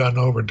still haven't gotten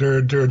over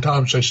it. There are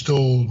times I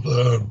still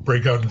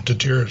break out into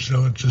tears.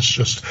 It's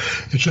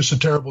just a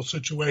terrible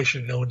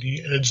situation. And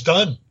it's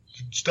done.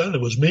 It's done.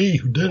 It was me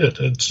who did it.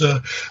 It's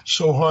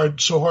so hard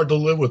to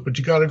live with. But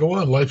you got to go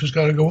on. Life has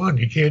got to go on.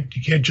 You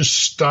can't just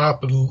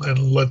stop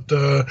and let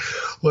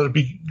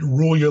it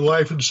rule your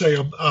life and say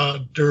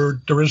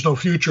there is no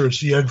future. It's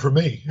the end for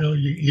me.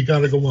 You got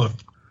to go on.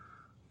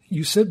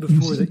 You said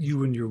before that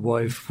you and your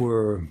wife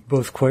were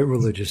both quite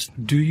religious.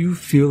 Do you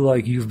feel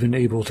like you've been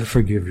able to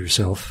forgive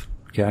yourself?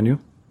 Can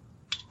you?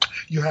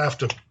 You have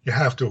to.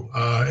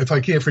 If I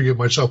can't forgive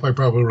myself, I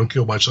probably would have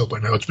killed myself by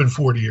now. It's been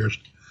 40 years.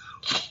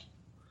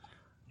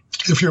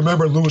 If you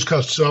remember Louis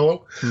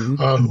Costello, who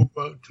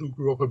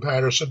grew up in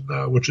Patterson,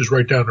 which is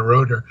right down the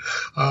road here,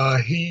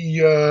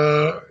 he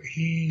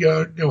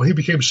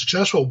became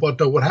successful. But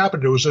what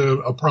happened? There was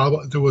a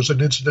problem. There was an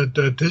incident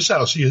at his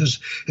house. His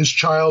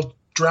child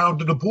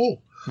drowned in a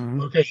pool.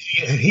 Mm-hmm. Okay,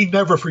 he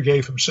never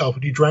forgave himself,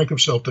 and he drank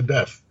himself to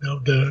death.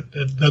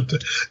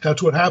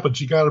 That's what happens.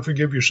 You got to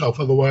forgive yourself,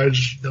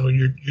 otherwise,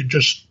 the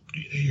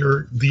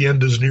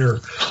end is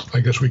near. I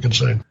guess we can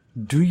say.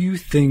 Do you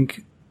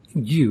think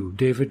you,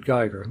 David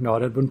Geiger,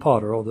 not Edwin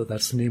Potter, although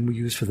that's the name we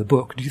use for the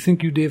book, do you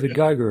think you, David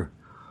Geiger,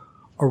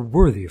 are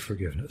worthy of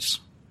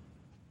forgiveness?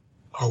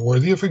 Are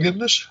worthy of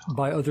forgiveness?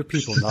 By other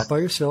people, not by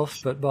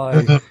yourself, but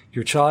by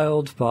your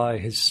child, by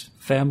his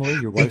family,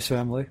 your wife's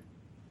family?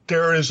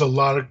 There is a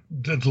lot of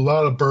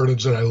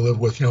burdens that I live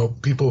with,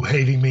 people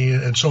hating me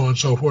and so on and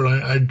so forth.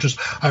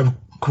 I've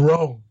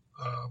grown,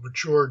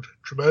 matured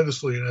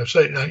tremendously, and I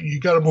say you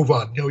got to move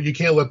on. You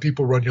can't let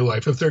people run your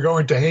life. If they're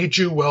going to hate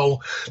you,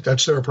 well,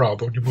 that's their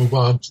problem. You move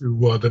on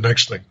to the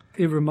next thing.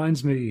 It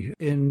reminds me,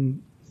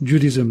 in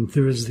Judaism,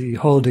 there is the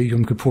holiday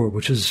Yom Kippur,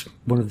 which is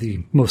one of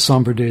the most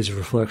somber days of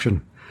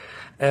reflection,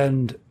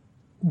 and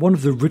one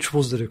of the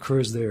rituals that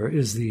occurs there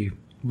is the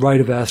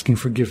rite of asking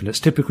forgiveness.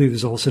 Typically,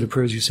 there's a whole set of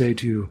prayers you say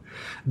to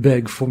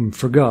beg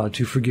for God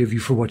to forgive you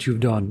for what you've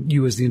done.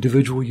 You as the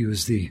individual, you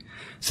as the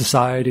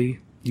society,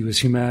 you as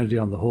humanity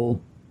on the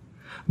whole.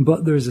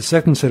 But there's a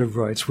second set of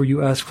rites where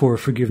you ask for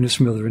forgiveness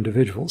from other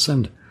individuals.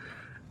 And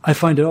I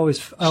always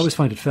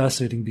find it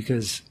fascinating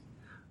because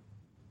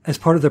as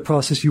part of the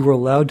process, you are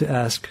allowed to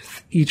ask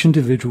each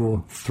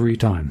individual 3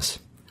 times.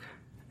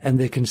 And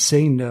they can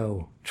say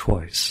no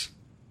twice.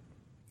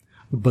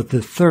 But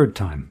the third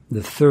time,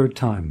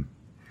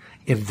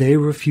 if they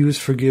refuse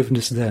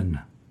forgiveness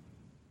then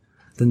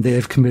they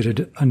have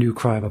committed a new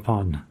crime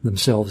upon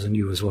themselves and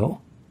you as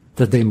well,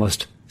 that they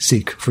must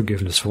seek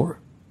forgiveness for.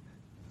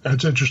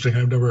 That's interesting.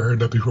 I've never heard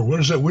that before. What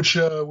is that? Which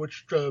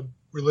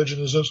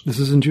religion is this? This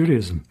is in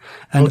Judaism.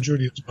 And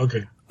Judaism.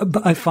 Okay.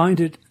 But I find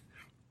it,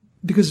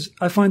 because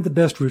I find the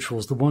best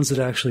rituals, the ones that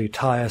actually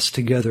tie us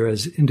together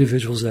as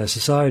individuals, as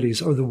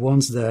societies, are the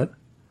ones that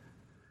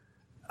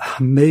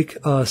make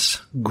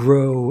us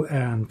grow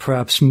and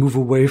perhaps move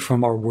away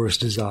from our worst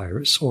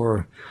desires,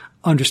 or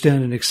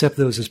understand and accept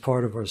those as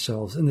part of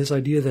ourselves. And this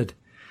idea that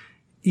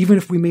even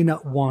if we may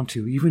not want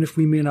to, even if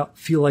we may not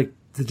feel like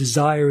the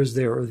desire is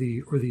there or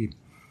the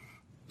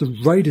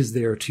right is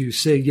there to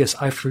say, yes,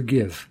 I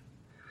forgive,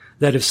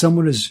 that if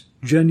someone is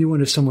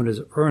genuine, if someone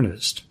is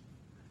earnest,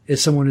 if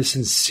someone is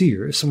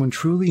sincere, if someone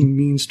truly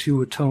means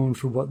to atone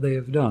for what they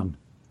have done,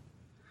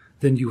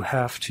 then you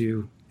have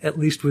to, at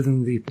least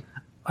within the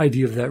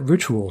idea of that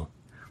ritual,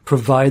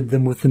 provide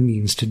them with the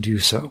means to do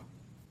so.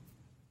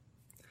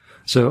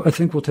 So I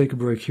think we'll take a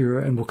break here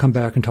and we'll come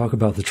back and talk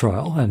about the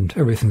trial and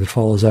everything that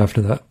follows after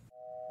that.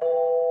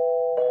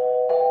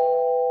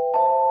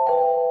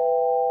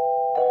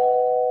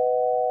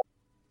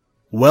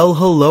 Well,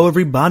 hello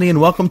everybody, and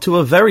welcome to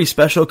a very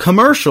special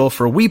commercial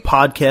for We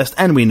Podcast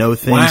and We Know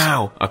Things.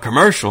 Wow, a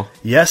commercial?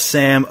 Yes,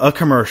 Sam, a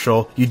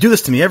commercial. You do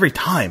this to me every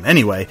time.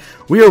 Anyway,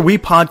 we are We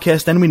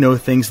Podcast and We Know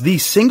Things, the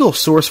single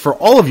source for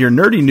all of your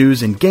nerdy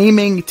news in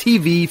gaming,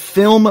 TV,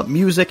 film,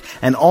 music,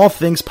 and all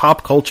things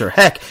pop culture.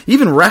 Heck,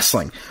 even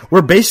wrestling.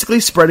 We're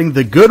basically spreading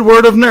the good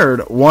word of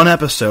nerd one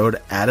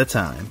episode at a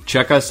time.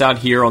 Check us out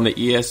here on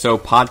the ESO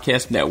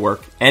Podcast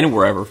Network and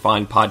wherever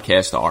fine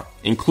podcasts are,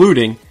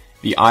 including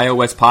the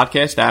iOS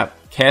podcast app,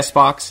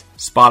 CastBox,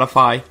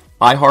 Spotify,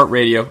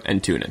 iHeartRadio,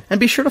 and TuneIn. And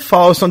be sure to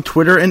follow us on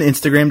Twitter and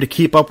Instagram to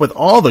keep up with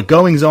all the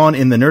goings-on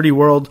in the nerdy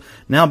world.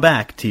 Now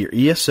back to your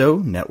ESO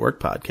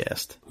Network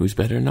podcast. Who's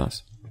better than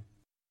us?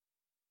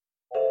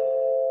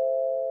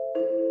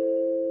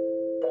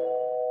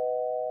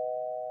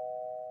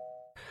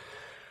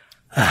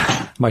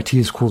 My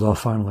tea's cooled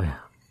off finally.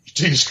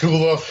 Tea's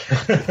cooled off.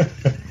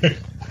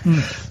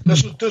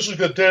 This is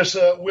good.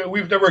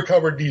 We've never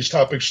covered these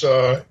topics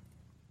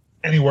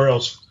anywhere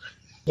else.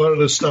 A lot of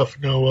this stuff,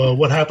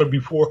 what happened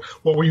before?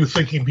 What were you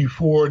thinking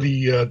before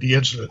the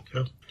incident?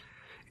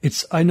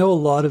 I know a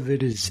lot of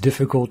it is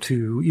difficult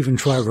to even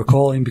try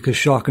recalling because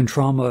shock and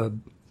trauma,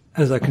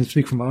 as I can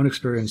speak from my own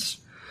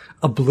experience,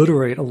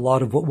 obliterate a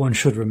lot of what one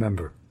should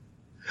remember.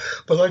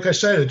 But like I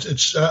said,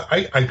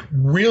 I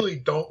really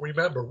don't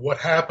remember what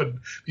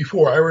happened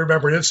before. I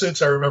remember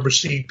incidents. I remember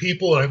seeing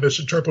people, and I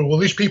misinterpreted. Well,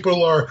 these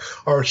people are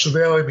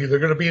surveilling me. They're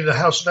going to be in the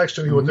house next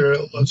to me with their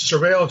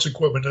surveillance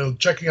equipment and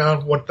checking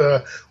on what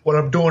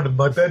I'm doing in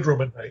my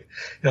bedroom at night.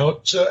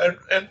 So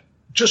and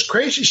just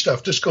crazy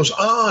stuff just goes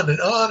on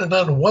and on and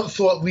on. And one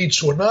thought leads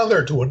to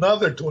another, to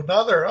another, to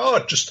another. Oh,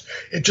 it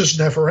just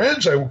never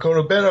ends. I would go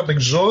to bed. I'm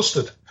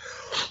exhausted.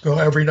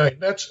 Every night.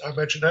 I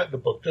mentioned that in the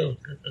book, too,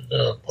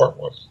 in part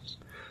 1.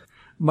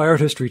 My art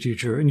history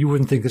teacher, and you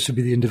wouldn't think this would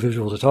be the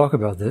individual to talk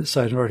about this,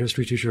 I had an art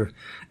history teacher,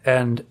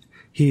 and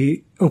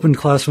he opened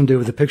class one day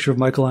with a picture of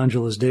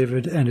Michelangelo's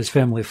David and his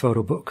family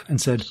photo book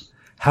and said,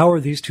 how are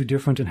these two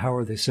different and how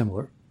are they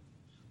similar?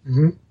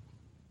 Mm-hmm.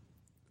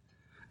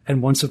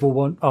 And one simple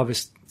one,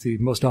 the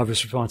most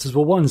obvious response is,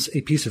 well, one's a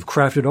piece of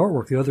crafted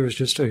artwork, the other is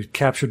just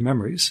captured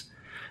memories.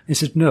 And he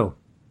said, no.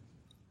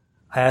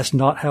 I asked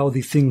not how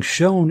the thing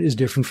shown is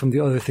different from the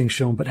other thing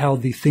shown, but how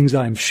the things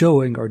I am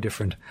showing are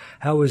different.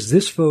 How is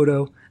this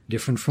photo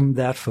different from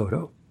that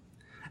photo?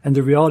 And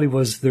the reality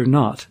was they're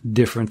not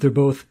different. They're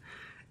both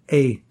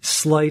a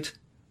slight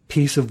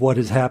piece of what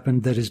has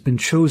happened that has been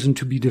chosen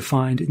to be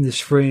defined in this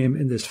frame,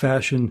 in this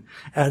fashion,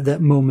 at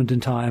that moment in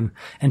time,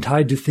 and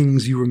tied to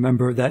things you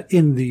remember that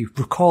in the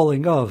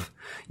recalling of,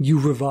 you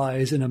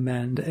revise and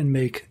amend and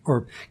make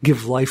or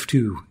give life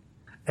to.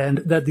 And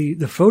that the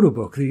photo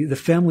book, the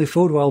family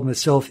photo album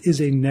itself is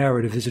a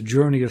narrative, is a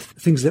journey of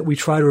things that we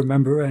try to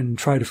remember and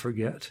try to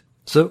forget.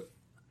 So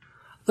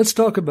let's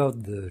talk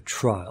about the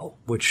trial,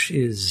 which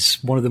is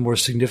one of the more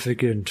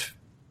significant,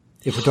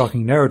 if we're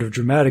talking narrative,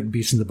 dramatic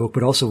beats in the book,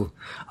 but also,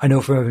 I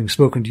know from having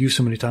spoken to you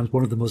so many times,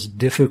 one of the most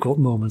difficult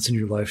moments in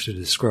your life to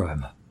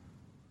describe.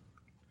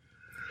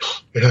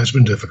 It has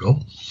been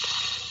difficult.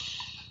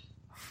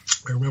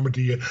 I remember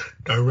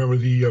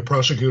the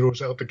prosecutor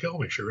was out to kill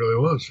me. She really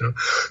was.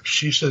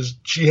 She says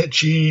she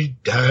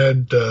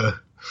had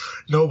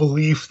no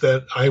belief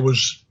that I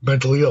was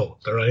mentally ill,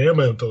 that I am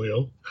mentally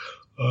ill,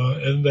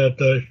 and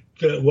that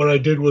what I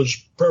did was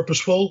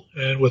purposeful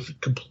and with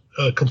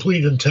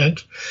complete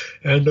intent,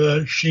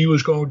 and she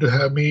was going to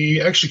have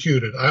me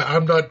executed.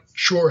 I'm not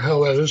sure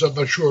how that is. I'm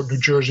not sure New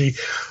Jersey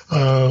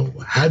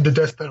had the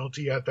death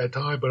penalty at that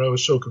time, but I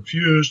was so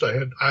confused.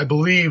 I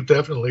believed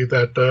definitely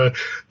that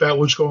that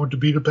was going to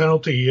be the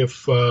penalty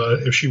if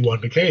she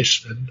won the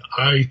case, and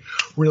I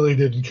really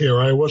didn't care.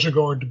 I wasn't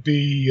going to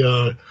be.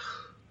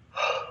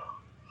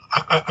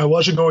 I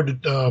wasn't going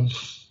to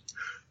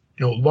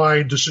lie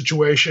into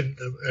situation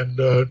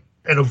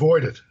and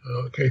avoid it.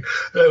 Okay,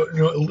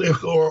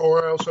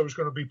 or else I was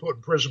going to be put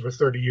in prison for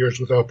 30 years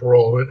without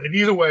parole. And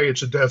either way,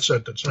 it's a death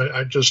sentence.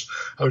 I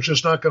was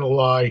just not going to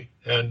lie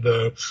and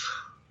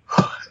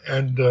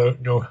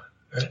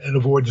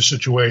avoid the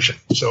situation.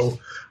 So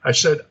I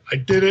said I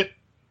did it.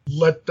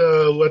 Let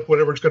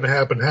whatever's going to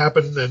happen,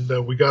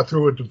 and we got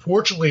through it.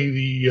 Unfortunately,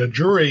 the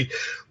jury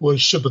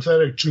was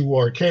sympathetic to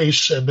our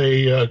case, and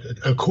they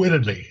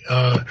acquitted me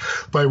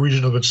by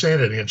reason of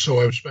insanity. And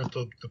so I've spent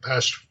the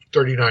past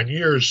 39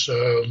 years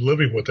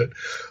living with it,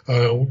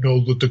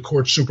 with the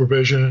court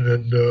supervision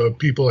and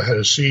people I had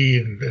to see,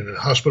 and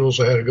hospitals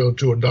I had to go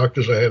to, and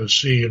doctors I had to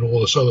see, and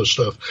all this other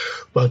stuff.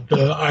 But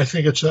I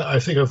think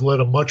I've led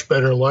a much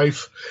better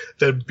life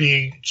than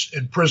being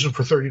in prison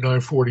for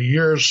 39, 40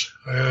 years,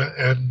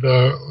 and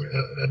I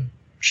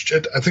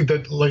think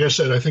that, like I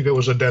said, I think it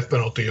was a death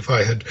penalty if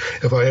I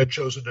had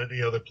chosen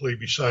any other plea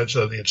besides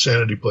the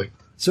insanity plea.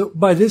 So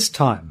by this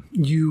time,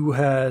 you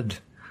had.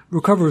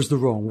 Recover is the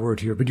wrong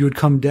word here, but you had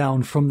come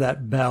down from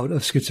that bout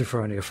of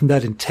schizophrenia, from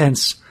that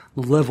intense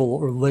level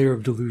or layer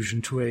of delusion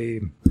to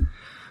a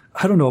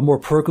more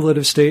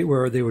percolative state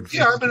where they would.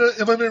 Yeah,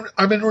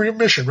 I'm in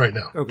remission right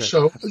now. Okay.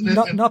 So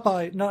not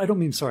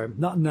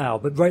now,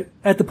 but right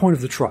at the point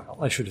of the trial,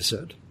 I should have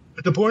said.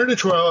 At the point of the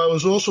trial, I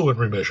was also in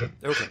remission.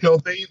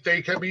 Okay.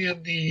 They kept me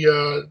in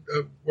the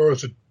where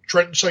was it,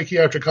 Trenton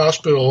Psychiatric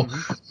Hospital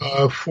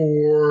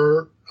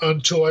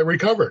until I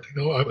recovered.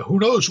 Who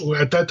knows?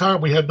 At that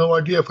time, we had no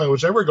idea if I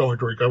was ever going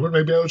to recover.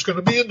 Maybe I was going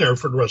to be in there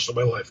for the rest of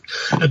my life,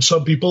 and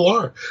some people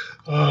are.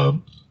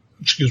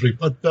 Excuse me,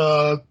 but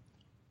I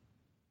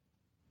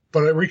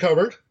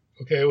recovered.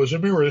 Okay, I was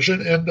in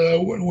remission, and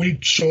when we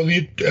saw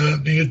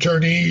the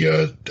attorney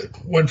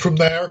went from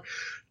there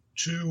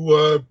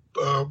to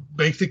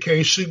make the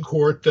case in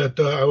court that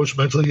I was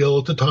mentally ill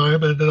at the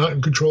time and not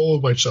in control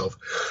of myself.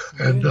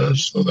 And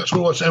so that's what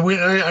it was. And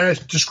I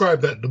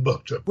described that in the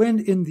book, too. When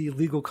in the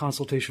legal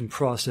consultation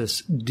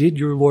process did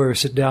your lawyer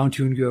sit down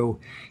to you and go,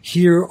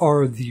 here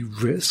are the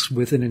risks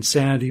with an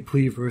insanity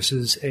plea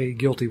versus a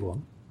guilty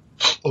one?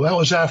 Well, that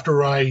was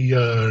after I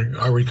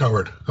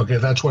recovered. Okay,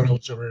 that's when I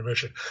was in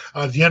remission.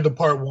 The end of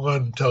part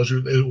 1 tells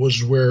you it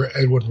was where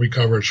Edwin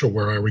recovered, so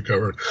where I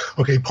recovered.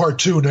 Okay, part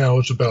 2 now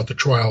is about the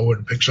trial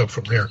and picks up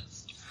from there.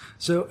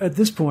 So at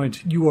this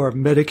point, you are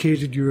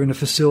medicated. You're in a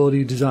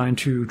facility designed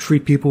to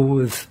treat people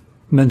with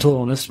mental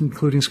illness,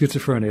 including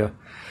schizophrenia.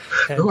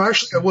 No,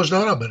 actually, I was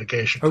not on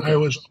medication. Okay. I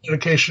was on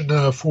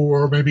medication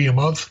for maybe a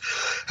month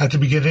at the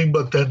beginning,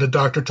 but then the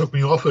doctor took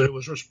me off it. It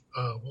was,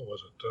 what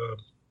was it?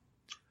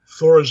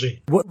 Thorazine.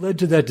 What led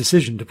to that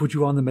decision to put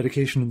you on the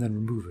medication and then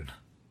remove it?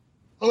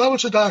 Well, that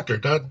was a doctor.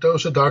 That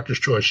was a doctor's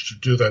choice to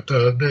do that.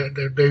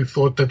 They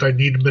thought that I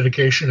needed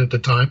medication at the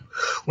time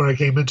when I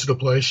came into the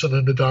place, and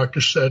then the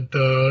doctor said,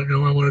 I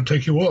want to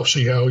take you off,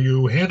 see how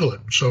you handle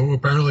it. So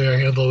apparently I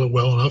handled it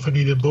well enough, and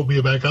he didn't put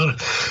me back on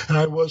it.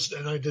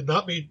 And I did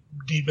not need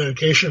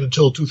medication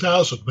until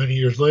 2000, many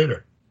years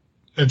later.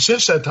 And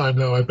since that time,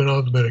 now, I've been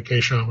on the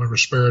medication. I'm on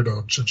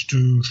risperidone since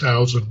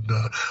 2000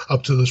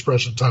 up to this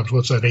present time. So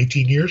what's that,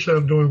 18 years? And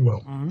I'm doing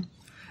well. Mm-hmm.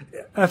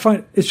 I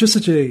find it's just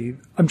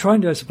I'm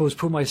trying to, I suppose,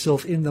 put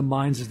myself in the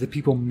minds of the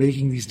people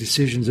making these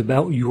decisions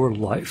about your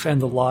life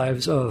and the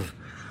lives of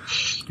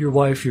your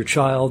wife, your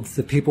child,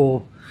 the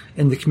people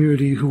in the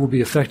community who will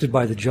be affected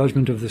by the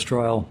judgment of this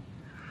trial.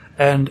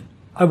 And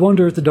I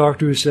wonder if the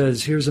doctor who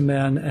says, here's a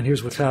man and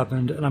here's what's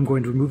happened and I'm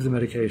going to remove the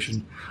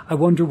medication, I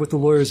wonder what the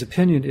lawyer's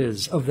opinion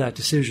is of that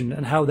decision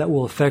and how that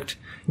will affect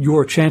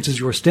your chances,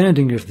 your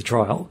standing of the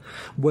trial.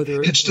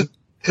 Whether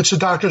It's the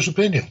doctor's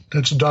opinion.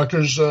 It's the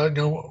doctor's,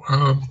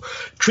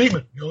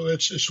 treatment.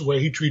 It's the way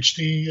he treats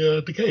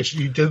the case.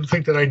 He didn't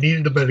think that I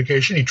needed the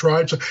medication. He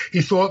tried. So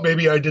he thought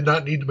maybe I did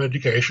not need the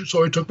medication,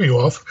 so he took me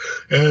off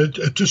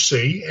to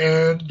see.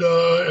 And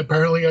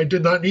apparently, I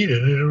did not need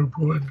it. And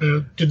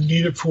didn't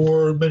need it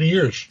for many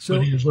years. So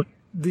many years later.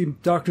 The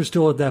doctor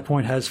still at that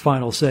point has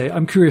final say.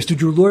 I'm curious, did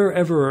your lawyer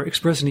ever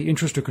express any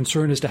interest or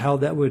concern as to how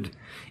that would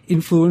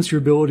influence your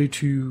ability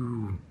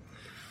to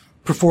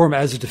perform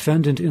as a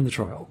defendant in the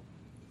trial?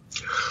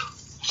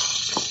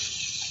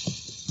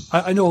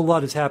 I know a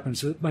lot has happened,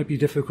 so it might be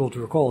difficult to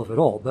recall, if at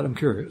all, but I'm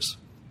curious.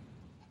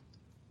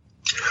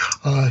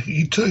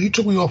 He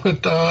took me off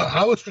it.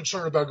 I was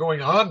concerned about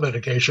going on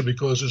medication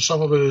because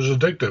some of it is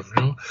addictive,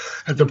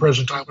 at the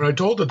present time. And I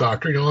told the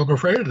doctor, I'm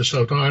afraid of this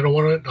stuff. I don't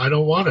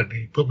want it.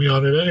 He put me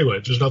on it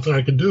anyway. There's nothing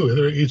I can do.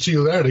 It's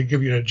either that or they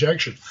give you an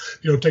injection.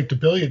 You don't take the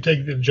pill, you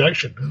take the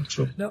injection.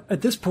 So. Now,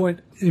 at this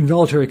point,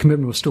 involuntary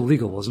commitment was still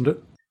legal, wasn't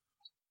it?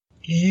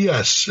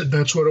 Yes, and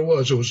that's what it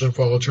was. It was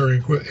involuntary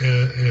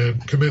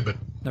commitment.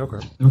 Okay.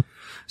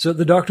 So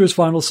the doctor's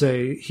final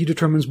say, he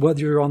determines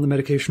whether you're on the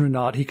medication or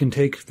not. He can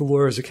take the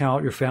lawyer's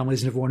account, your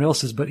family's, and everyone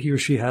else's, but he or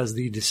she has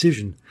the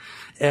decision.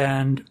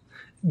 And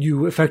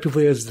you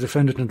effectively, as the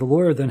defendant and the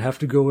lawyer, then have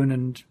to go in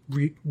and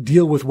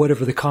deal with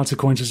whatever the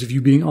consequences of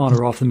you being on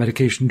or off the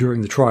medication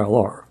during the trial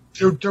are.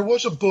 There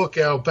was a book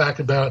out back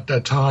about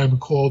that time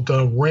called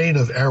Reign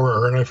of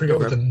Error, and I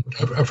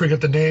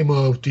forget the name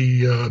of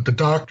the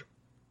doctor.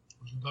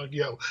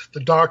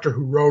 The doctor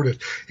who wrote it.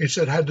 It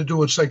said it had to do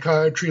with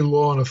psychiatry,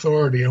 law, and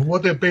authority. And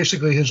what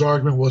basically his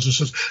argument was, it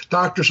says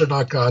doctors are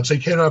not gods. They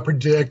cannot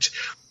predict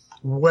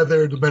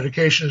whether the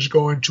medication is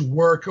going to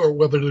work or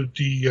whether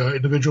the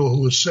individual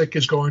who is sick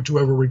is going to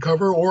ever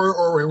recover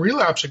or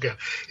relapse again.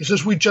 He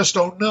says, we just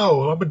don't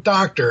know. I'm a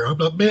doctor.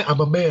 I'm a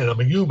man. I'm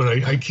a human.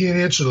 I can't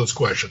answer those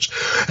questions.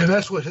 And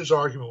that's what his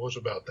argument was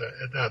about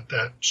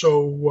that.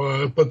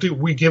 So, but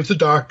we give the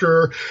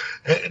doctor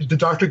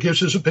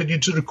gives his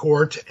opinion to the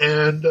court,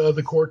 and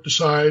the court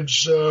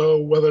decides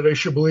whether they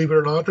should believe it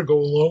or not or go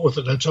along with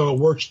it. That's how it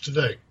works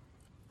today.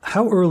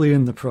 How early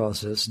in the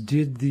process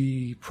did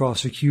the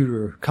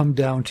prosecutor come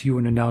down to you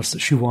and announce that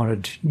she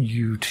wanted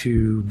you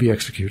to be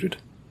executed?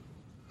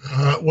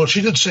 Well,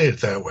 she didn't say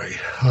it that way.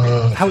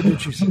 How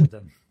did she say it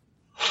then?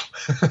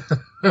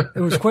 It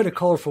was quite a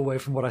colorful way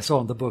from what I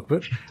saw in the book,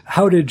 but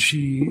how did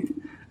she,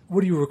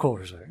 what do you recall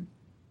her saying?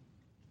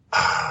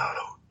 I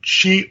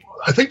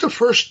think the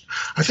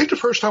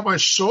first time I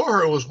saw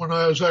her was when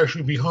I was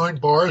actually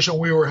behind bars and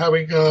we were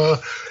having,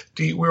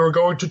 we were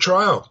going to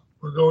trial.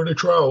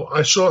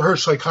 I saw her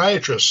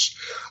psychiatrist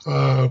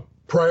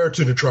prior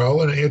to the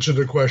trial and answered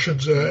the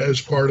questions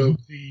as part of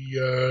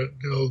the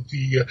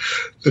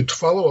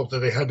follow-up that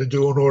they had to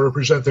do in order to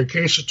present their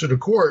cases to the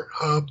court.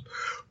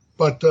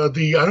 But I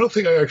don't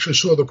think I actually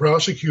saw the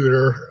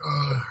prosecutor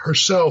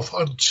herself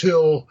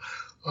until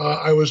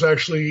I was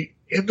actually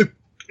in the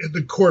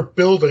court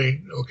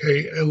building,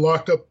 okay, and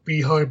locked up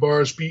behind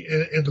bars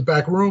in the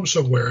back room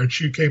somewhere. And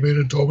she came in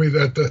and told me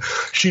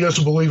that she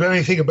doesn't believe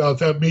anything about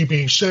that, me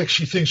being sick.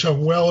 She thinks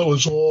I'm well. It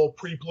was all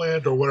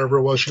pre-planned or whatever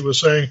it was she was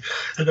saying.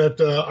 And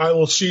that I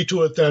will see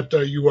to it that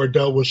you are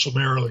dealt with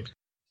summarily.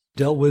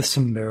 Dealt with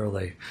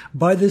summarily.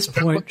 By this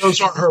point...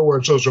 Those aren't her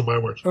words. Those are my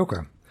words.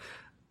 Okay.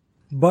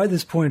 By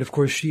this point, of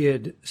course,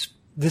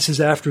 this is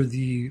after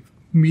your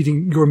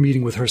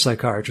meeting with her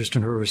psychiatrist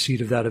and her receipt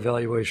of that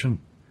evaluation.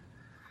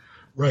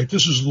 Right.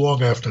 This is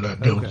long after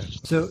that. No. Okay.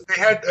 So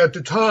they had at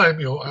the time,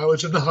 I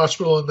was in the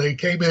hospital and they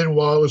came in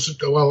while I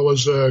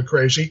was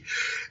crazy,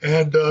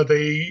 and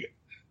they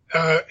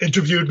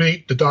interviewed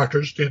me. The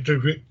doctors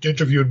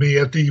interviewed me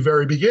at the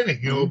very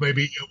beginning,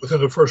 maybe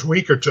within the first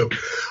week or two.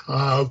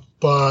 And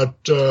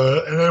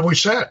then we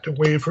sat and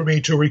waited for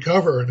me to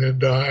recover.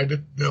 And then I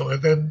didn't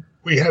and then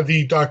we had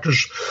the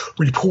doctor's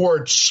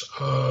reports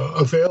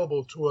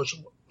available to us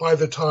by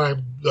the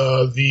time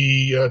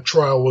the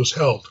trial was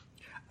held.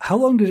 How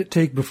long did it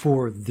take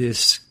before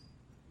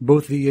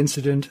both the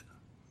incident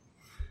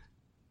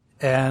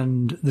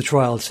and the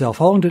trial itself,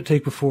 how long did it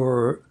take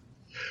before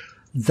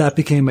that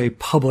became a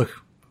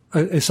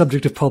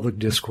subject of public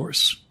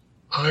discourse?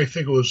 I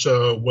think it was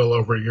well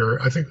over a year.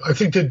 I think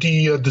that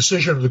the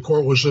decision of the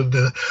court was in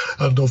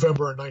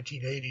November of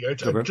 1980.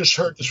 I just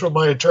heard this from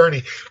my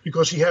attorney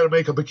because he had to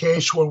make up a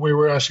case when we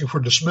were asking for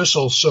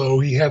dismissal, so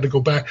he had to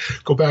go back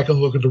and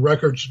look at the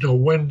records.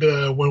 When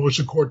was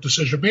the court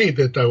decision made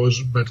that I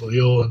was mentally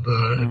ill, and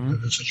the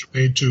decision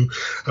made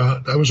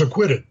I was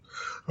acquitted.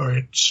 All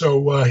right,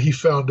 so he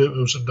found it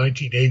was in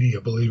 1980, I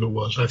believe it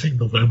was. I think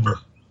November.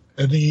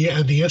 And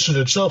the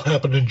incident itself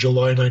happened in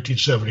July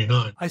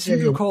 1979. I seem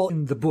to recall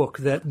in the book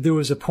that there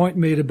was a point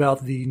made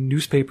about the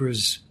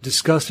newspapers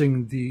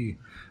discussing the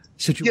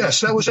situation.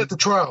 Yes, that was at the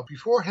trial.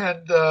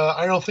 Beforehand,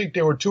 I don't think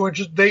they were too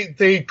interested.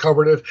 They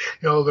covered it.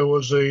 There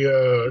was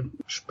a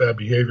bad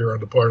behavior on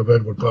the part of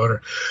Edwin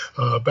Potter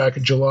back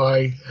in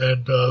July,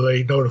 and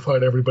they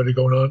notified everybody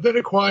going on. Then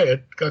it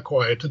got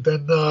quiet. And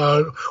then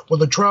when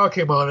the trial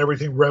came on,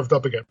 everything revved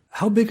up again.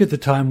 How big at the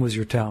time was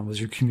your town,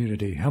 was your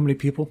community? How many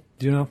people?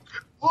 Do you know?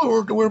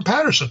 Well, we're in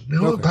Patterson,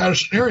 the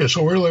Patterson area,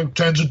 so we're like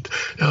tens and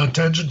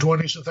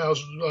 20s of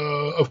thousands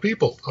of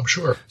people, I'm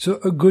sure. So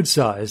a good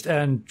sized,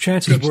 and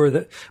chances were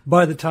that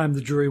by the time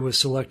the jury was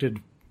selected,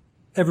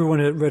 everyone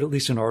had read at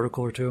least an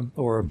article or two,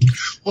 or.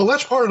 Well,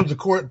 that's part of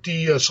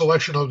the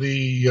selection of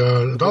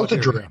about the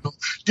jury.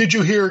 Did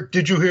you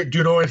do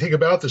you know anything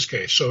about this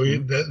case? So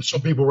some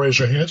people raise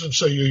their hands and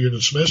say you're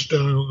dismissed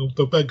and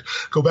go back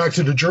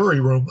to the jury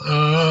room.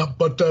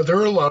 But there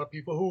are a lot of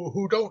people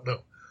who don't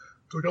know.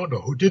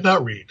 Who did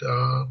not read,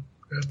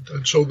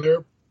 and so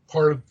they're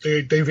part of.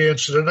 They've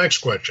answered the next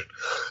question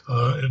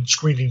in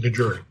screening the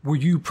jury. Were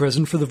you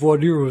present for the voir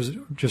dire, or was it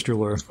just your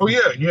lawyer? Oh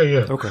yeah.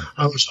 Okay,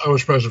 I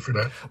was present for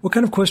that. What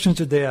kind of questions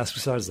did they ask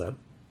besides that?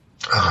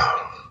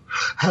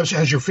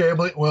 Has your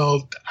family?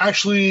 Well,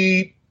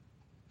 actually,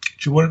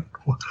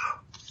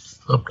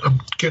 I'm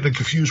getting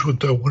confused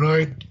with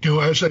when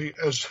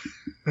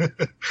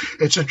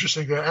it's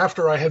interesting that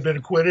after I had been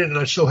acquitted and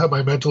I still have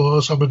my mental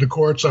illness, I'm in the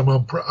courts. I'm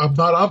not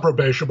on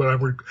probation, but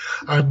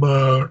I'm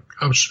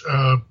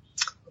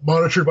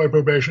monitored by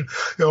probation.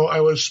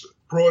 I was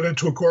brought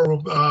into a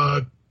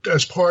courtroom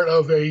as part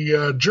of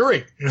a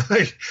jury.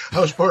 I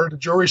was part of the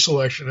jury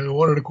selection, and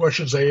one of the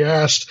questions they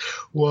asked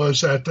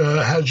was that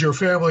has your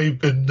family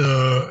been,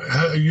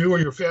 have you or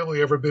your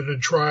family ever been in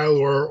trial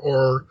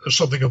or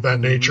something of that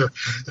nature?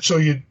 And so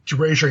you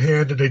raise your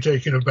hand, and they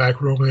take you in a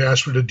back room and they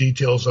ask for the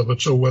details of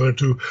it, so whether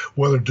to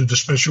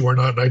dismiss you or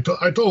not. And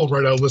I told them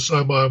right out, listen,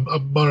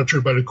 I'm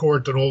monitored by the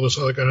court and all this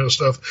other kind of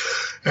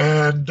stuff.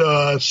 And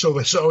so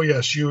they said, oh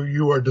yes,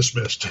 you are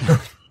dismissed.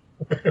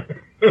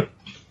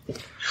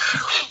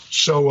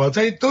 So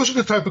those are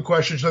the type of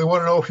questions they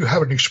want to know if you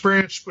have an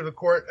experience with the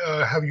court.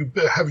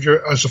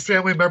 As a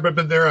family member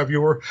been there? Have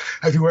you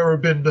ever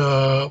been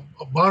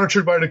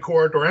monitored by the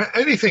court or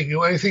anything?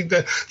 Anything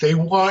that they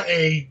want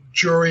a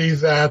jury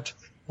that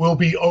will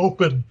be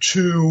open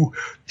to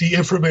the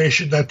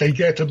information that they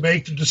get to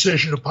make the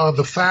decision upon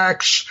the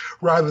facts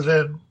rather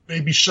than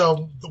maybe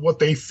what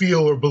they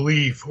feel or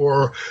believe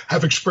or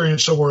have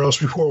experienced somewhere else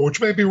before,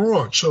 which may be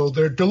wrong. So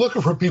they're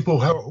looking for people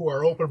who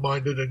are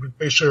open-minded and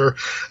base their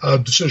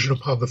decision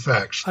upon the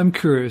facts. I'm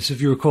curious, if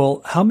you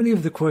recall, how many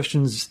of the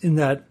questions in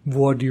that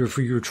voir dire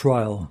for your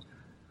trial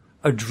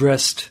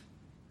addressed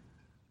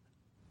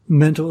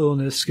mental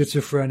illness,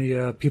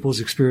 schizophrenia,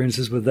 people's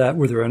experiences with that?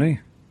 Were there any?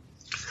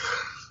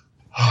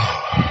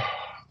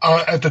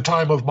 At the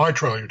time of my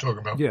trial, you're talking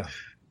about? Yeah.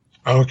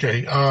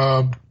 Okay.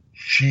 There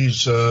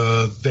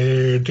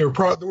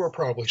were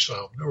probably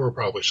some.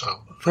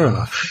 Fair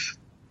enough.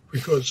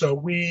 Because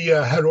we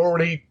had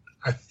already,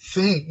 I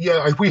think,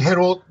 we had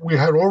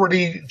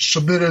already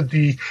submitted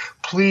the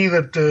plea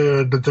that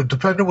the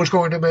defendant was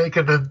going to make,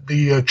 and then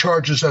the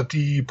charges that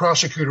the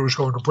prosecutor was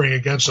going to bring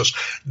against us.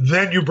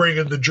 Then you bring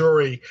in the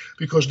jury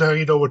because now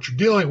you know what you're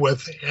dealing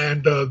with,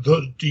 and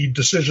the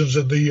decisions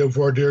in the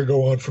voir dire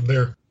go on from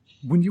there.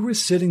 When you were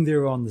sitting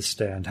there on the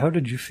stand, how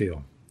did you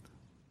feel?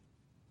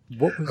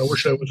 I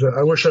wish I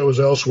was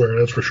elsewhere.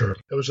 That's for sure.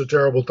 It was a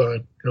terrible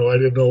time. I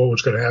didn't know what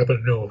was going to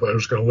happen. If I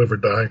was going to live or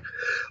die.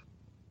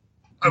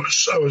 I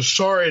was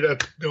sorry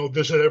that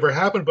this had ever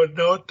happened, but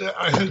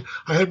I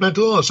had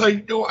mental illness.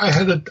 I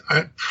had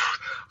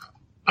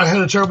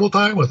a terrible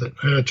time with it.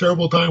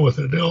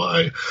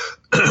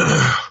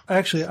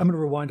 Actually, I'm going to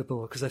rewind up a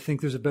little because I think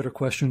there's a better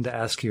question to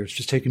ask here. It's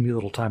just taking me a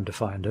little time to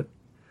find it.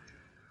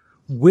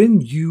 When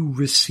you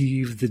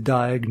received the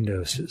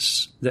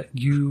diagnosis that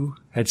you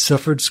had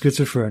suffered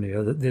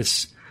schizophrenia, that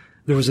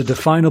there was a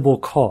definable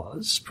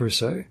cause, per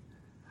se,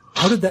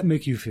 how did that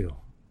make you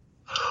feel?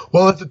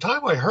 Well, at the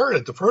time I heard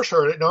it,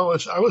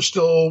 I was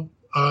still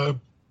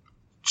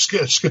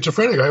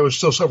schizophrenic. I was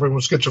still suffering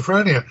with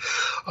schizophrenia.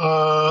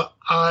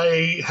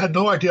 I had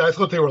no idea. I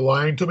thought they were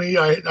lying to me.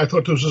 I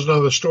thought this was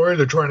another story.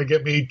 They're trying to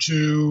get me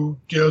to,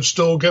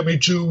 still get me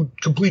to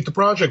complete the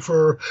project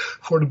for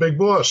the big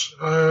boss.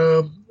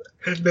 And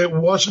it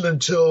wasn't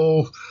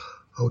until,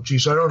 I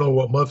don't know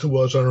what month it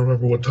was. I don't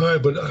remember what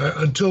time, but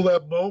until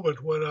that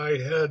moment when I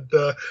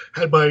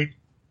had my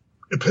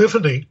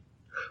epiphany,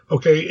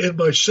 in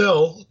my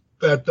cell,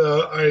 that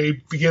I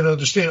began to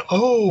understand,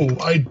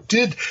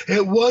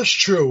 it was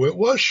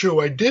true.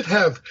 I did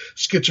have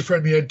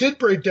schizophrenia. I did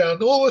break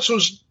down. All this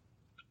was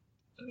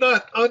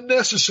not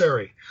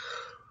unnecessary.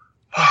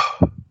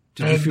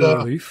 Did you feel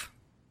relief?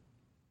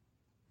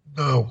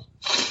 No.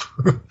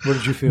 What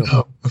did you feel?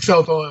 No, I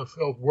felt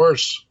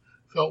worse.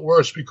 Felt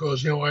worse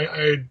because, I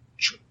had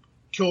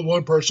killed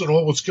one person,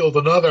 almost killed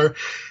another.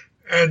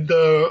 And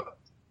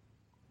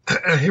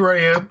here I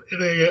am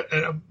in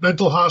a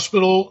mental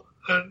hospital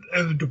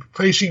and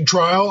facing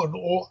trial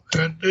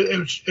and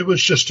it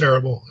was just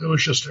terrible. It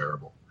was just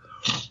terrible.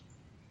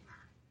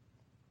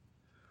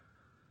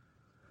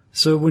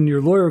 So when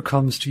your lawyer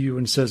comes to you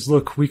and says,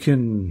 look, we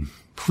can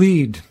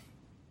plead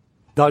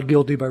not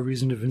guilty by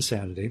reason of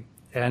insanity,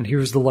 and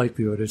here's the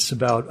likelihood. It's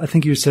about, I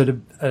think you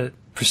said a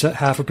percent,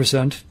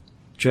 0.5%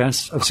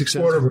 chance of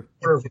success. Quarter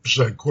of a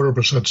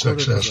percent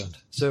success.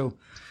 So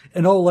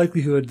in all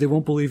likelihood, they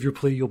won't believe your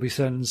plea. You'll be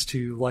sentenced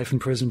to life in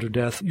prison or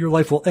death. Your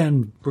life will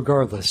end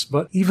regardless.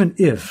 But even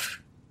if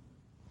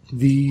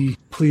the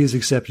plea is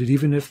accepted,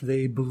 even if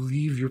they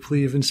believe your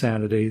plea of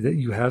insanity, that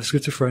you have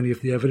schizophrenia,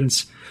 if the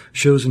evidence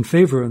shows in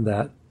favor of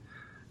that,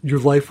 your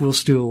life will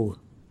still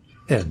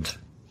end.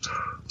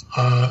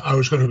 I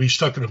was going to be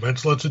stuck in a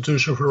mental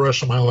institution for the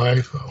rest of my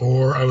life,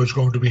 or I was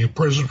going to be in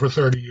prison for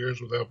 30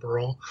 years without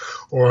parole,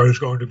 or I was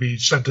going to be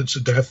sentenced to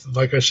death.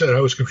 Like I said,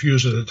 I was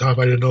confused at the time.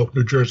 I didn't know if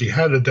New Jersey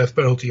had a death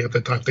penalty at the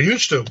time. They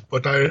used to,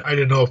 but I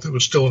didn't know if it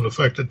was still in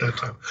effect at that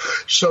time.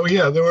 So,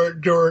 yeah, there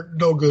were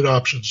no good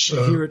options.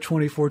 Here at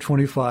 24,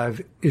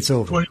 25, it's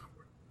over.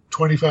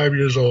 25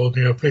 years old,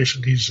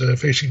 facing these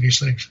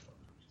things.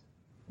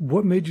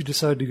 What made you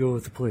decide to go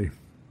with the plea?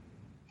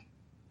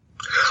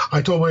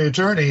 I told my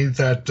attorney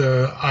that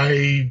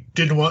I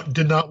did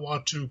not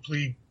want to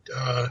plead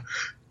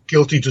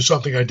guilty to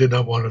something I did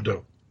not want to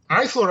do.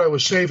 I thought I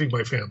was saving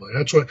my family.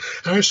 That's what,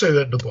 and I say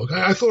that in the book.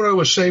 I thought I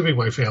was saving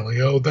my family.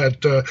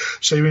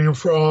 Saving them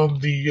from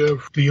the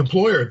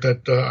employer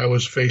that I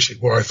was facing,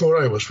 or I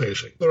thought I was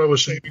facing. I thought I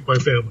was saving my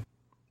family.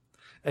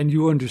 And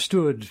you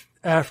understood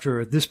after,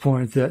 at this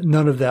point, that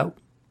none of that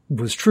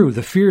was true.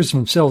 The fears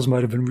themselves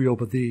might have been real,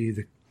 but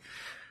the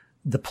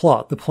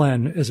plot, the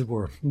plan, as it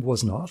were,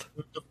 was not.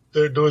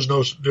 There was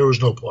no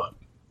plot.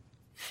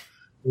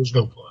 There was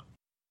no plot.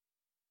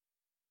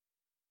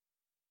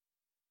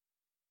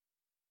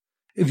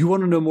 If you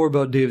want to know more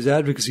about Dave's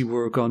advocacy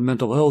work on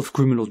mental health,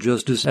 criminal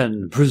justice,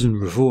 and prison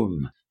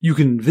reform, you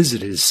can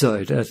visit his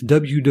site at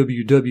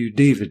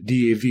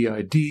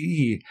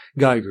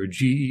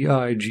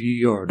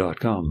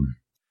www.david.geiger.com.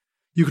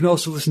 You can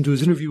also listen to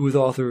his interview with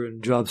author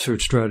and job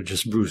search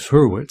strategist Bruce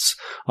Hurwitz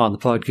on the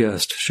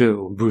podcast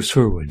show Bruce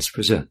Hurwitz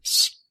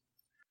Presents.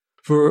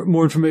 For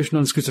more information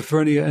on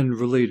schizophrenia and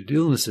related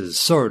illnesses,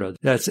 SARDA,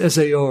 that's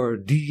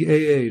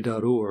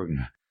SARDAA.org,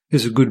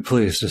 is a good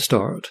place to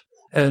start.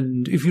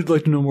 And if you'd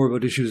like to know more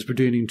about issues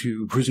pertaining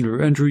to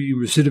prisoner entry,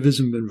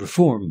 recidivism, and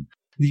reform,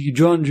 the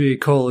John Jay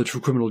College for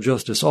Criminal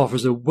Justice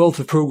offers a wealth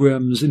of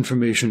programs,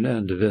 information,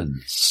 and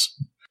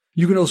events.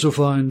 You can also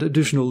find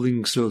additional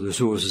links to other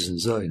sources and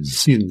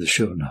sites in the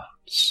show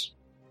notes.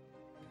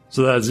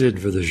 So that's it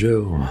for the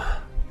show.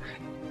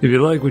 If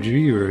you like what you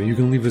hear, you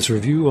can leave us a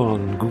review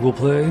on Google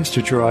Play,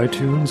 Stitcher,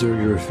 iTunes, or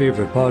your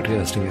favorite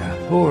podcasting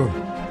app, or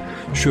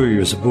show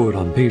your support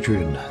on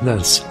Patreon.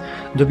 That's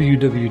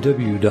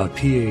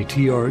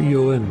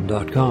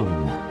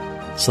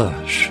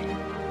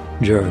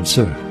www.patreon.com/Jared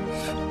Surf.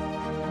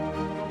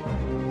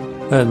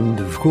 And,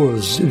 of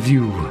course, if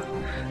you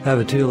have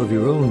a tale of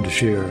your own to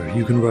share,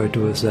 you can write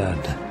to us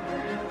at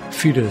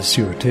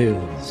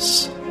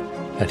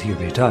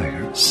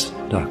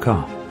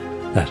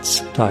feedusyourtales@ubtigers.com.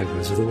 That's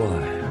Tigers with a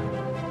Y.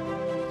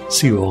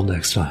 See you all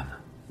next time.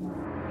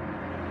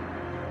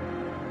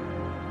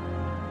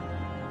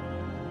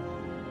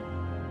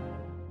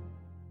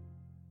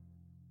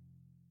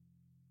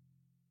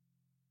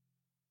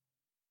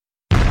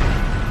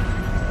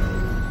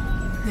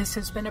 This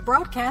has been a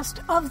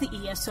broadcast of the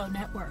ESO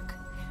Network.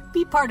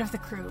 Be part of the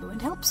crew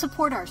and help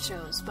support our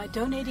shows by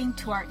donating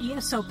to our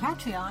ESO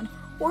Patreon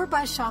or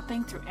by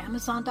shopping through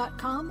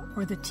Amazon.com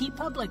or the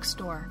TeePublic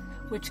Store,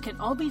 which can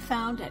all be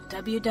found at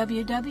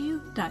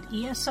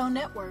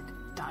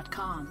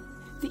www.esonetwork.com.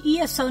 The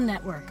ESO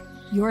Network,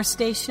 your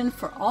station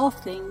for all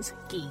things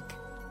geek.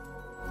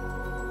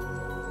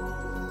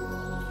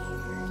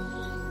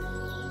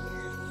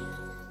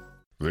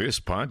 This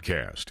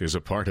podcast is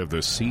a part of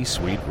the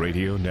C-Suite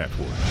Radio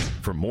Network.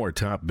 For more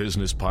top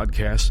business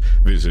podcasts,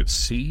 visit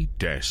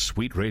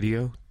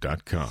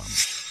c-suiteradio.com.